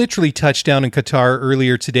 Just literally touched down in Qatar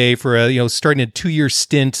earlier today for starting a 2-year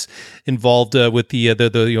stint involved with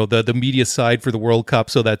the media side for the World Cup.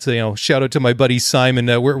 So that's shout out to my buddy Simon.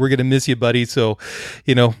 We're gonna miss you, buddy. So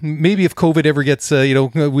maybe if COVID ever gets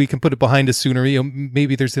we can put it behind us sooner.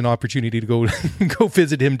 Maybe there's an opportunity to go go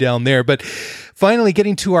visit him down there. But finally,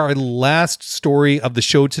 getting to our last story of the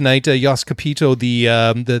show tonight, Jost Capito, the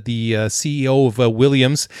CEO of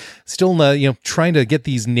Williams, still trying to get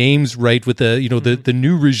these names right with the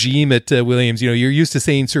new regime at Williams. You're used to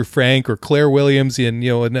saying Sir Frank or Claire Williams, and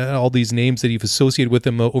and all these names that you've associated with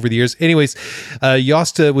him over the years. Anyways,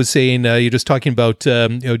 Jost was saying you're just talking about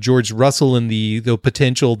George Russell and the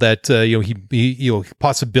potential that he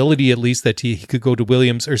possibility at least that he could go to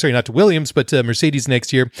Williams, or sorry, not to Williams, but Mercedes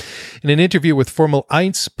next year. In an interview with Formel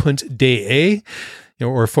 1.de,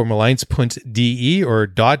 or Formel 1.de or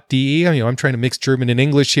 .de. I'm trying to mix German and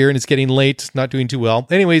English here, and it's getting late, not doing too well.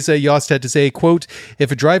 Anyways, Jost had to say, quote,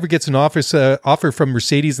 if a driver gets an offer from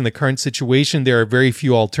Mercedes in the current situation, there are very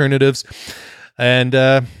few alternatives. And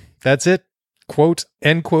that's it. Quote,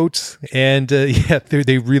 end quote. And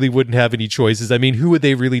they really wouldn't have any choices. I mean, who would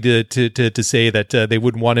they really to say that they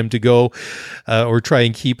wouldn't want him to go or try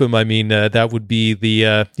and keep him? I mean, that would be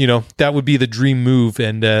the dream move,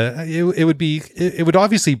 and it would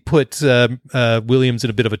obviously put Williams in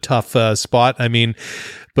a bit of a tough spot. I mean,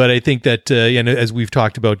 but I think that, as we've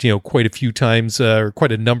talked about, quite a few times, or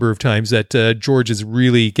quite a number of times, that George is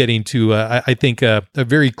really getting to, I think, a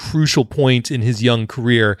very crucial point in his young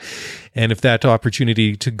career. And if that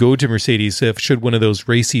opportunity to go to Mercedes, should one of those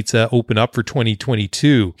race seats open up for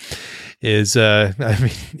 2022, is,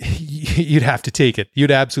 you'd have to take it.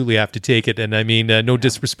 You'd absolutely have to take it. And I mean, no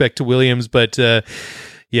disrespect to Williams, but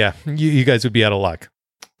you guys would be out of luck.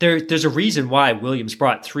 There's a reason why Williams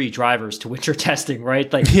brought 3 drivers to winter testing,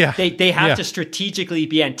 right? Like they have to strategically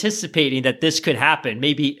be anticipating that this could happen.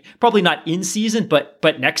 Probably not in season, but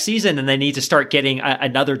next season, and they need to start getting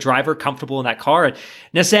another driver comfortable in that car. And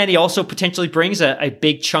Nissany also potentially brings a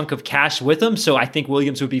big chunk of cash with him, so I think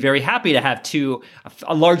Williams would be very happy to have 2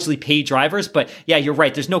 largely paid drivers. But yeah, you're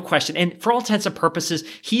right. There's no question. And for all intents and purposes,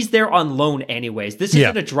 he's there on loan anyways. This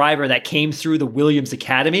isn't a driver that came through the Williams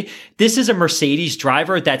Academy. This is a Mercedes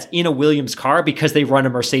driver that's in a Williams car because they run a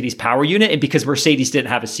Mercedes power unit, and because Mercedes didn't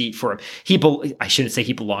have a seat for him. I shouldn't say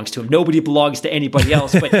he belongs to him. Nobody belongs to anybody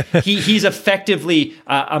else, but he's effectively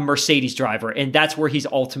a Mercedes driver, and that's where he's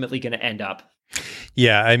ultimately going to end up.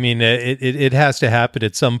 Yeah, I mean, it has to happen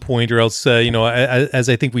at some point, or else, as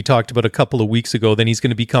I think we talked about a couple of weeks ago, then he's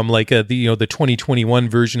going to become like the 2021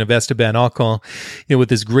 version of Esteban Ocon, with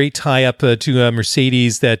this great tie-up to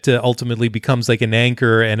Mercedes that ultimately becomes like an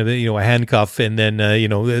anchor and a handcuff, and then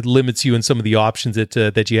it limits you in some of the options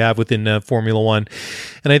that you have within Formula One.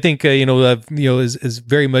 And I think as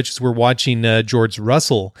very much as we're watching George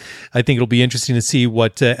Russell, I think it'll be interesting to see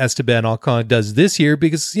what Esteban Ocon does this year,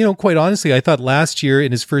 because quite honestly, I thought last last year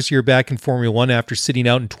in his first year back in Formula One after sitting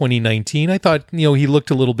out in 2019. I thought, he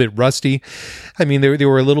looked a little bit rusty. I mean, there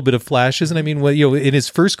were a little bit of flashes. And I mean, in his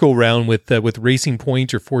first go round with Racing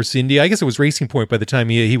Point or Force India, I guess it was Racing Point by the time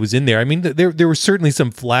he was in there. I mean, there were certainly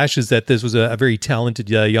some flashes that this was a very talented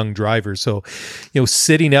young driver. So,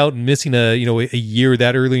 sitting out and missing a year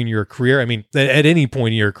that early in your career, I mean, at any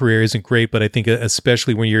point in your career isn't great, but I think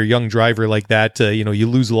especially when you're a young driver like that, you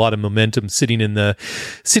lose a lot of momentum sitting in the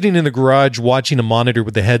garage watching a monitor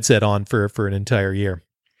with the headset on for an entire year.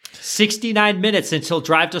 69 minutes until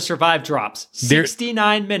Drive to Survive drops.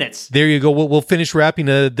 69 minutes. There you go. We'll finish wrapping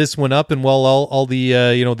this one up, and while all the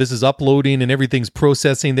this is uploading and everything's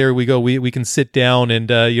processing, there we go. We can sit down and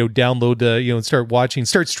download and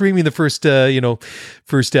start streaming the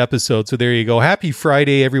first episode. So there you go. Happy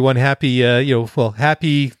Friday, everyone. Happy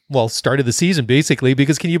happy start of the season, basically,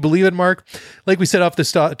 because can you believe it, Mark? Like we said off the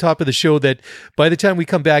top of the show, that by the time we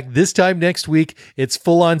come back this time next week, it's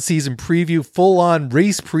full-on season preview, full-on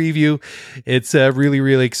race preview. It's really,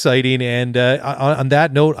 really exciting. And on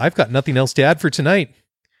that note, I've got nothing else to add for tonight.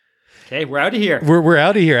 Okay, we're out of here. We're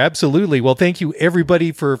out of here. Absolutely. Well, thank you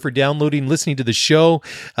everybody for downloading, listening to the show,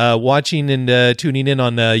 watching and tuning in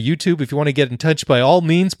on YouTube. If you want to get in touch, by all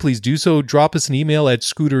means, please do so. Drop us an email at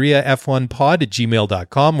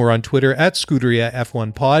scuderiaf1pod@gmail.com. We're on Twitter at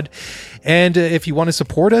scuderiaf1pod. And if you want to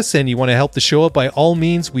support us and you want to help the show out, by all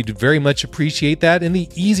means, we'd very much appreciate that. And the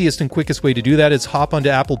easiest and quickest way to do that is hop onto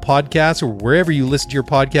Apple Podcasts or wherever you listen to your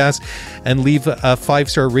podcast and leave a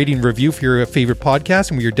 5-star rating review for your favorite podcast.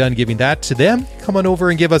 And when you're done giving that to them, come on over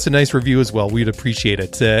and give us a nice review as well. We'd appreciate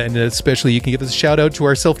it. And especially you can give us a shout out to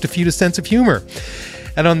our self-diffused sense of humor.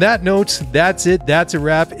 And on that note, that's it. That's a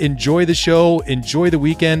wrap. Enjoy the show. Enjoy the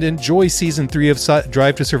weekend. Enjoy season 3 of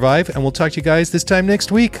Drive to Survive. And we'll talk to you guys this time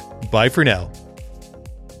next week. Bye for now.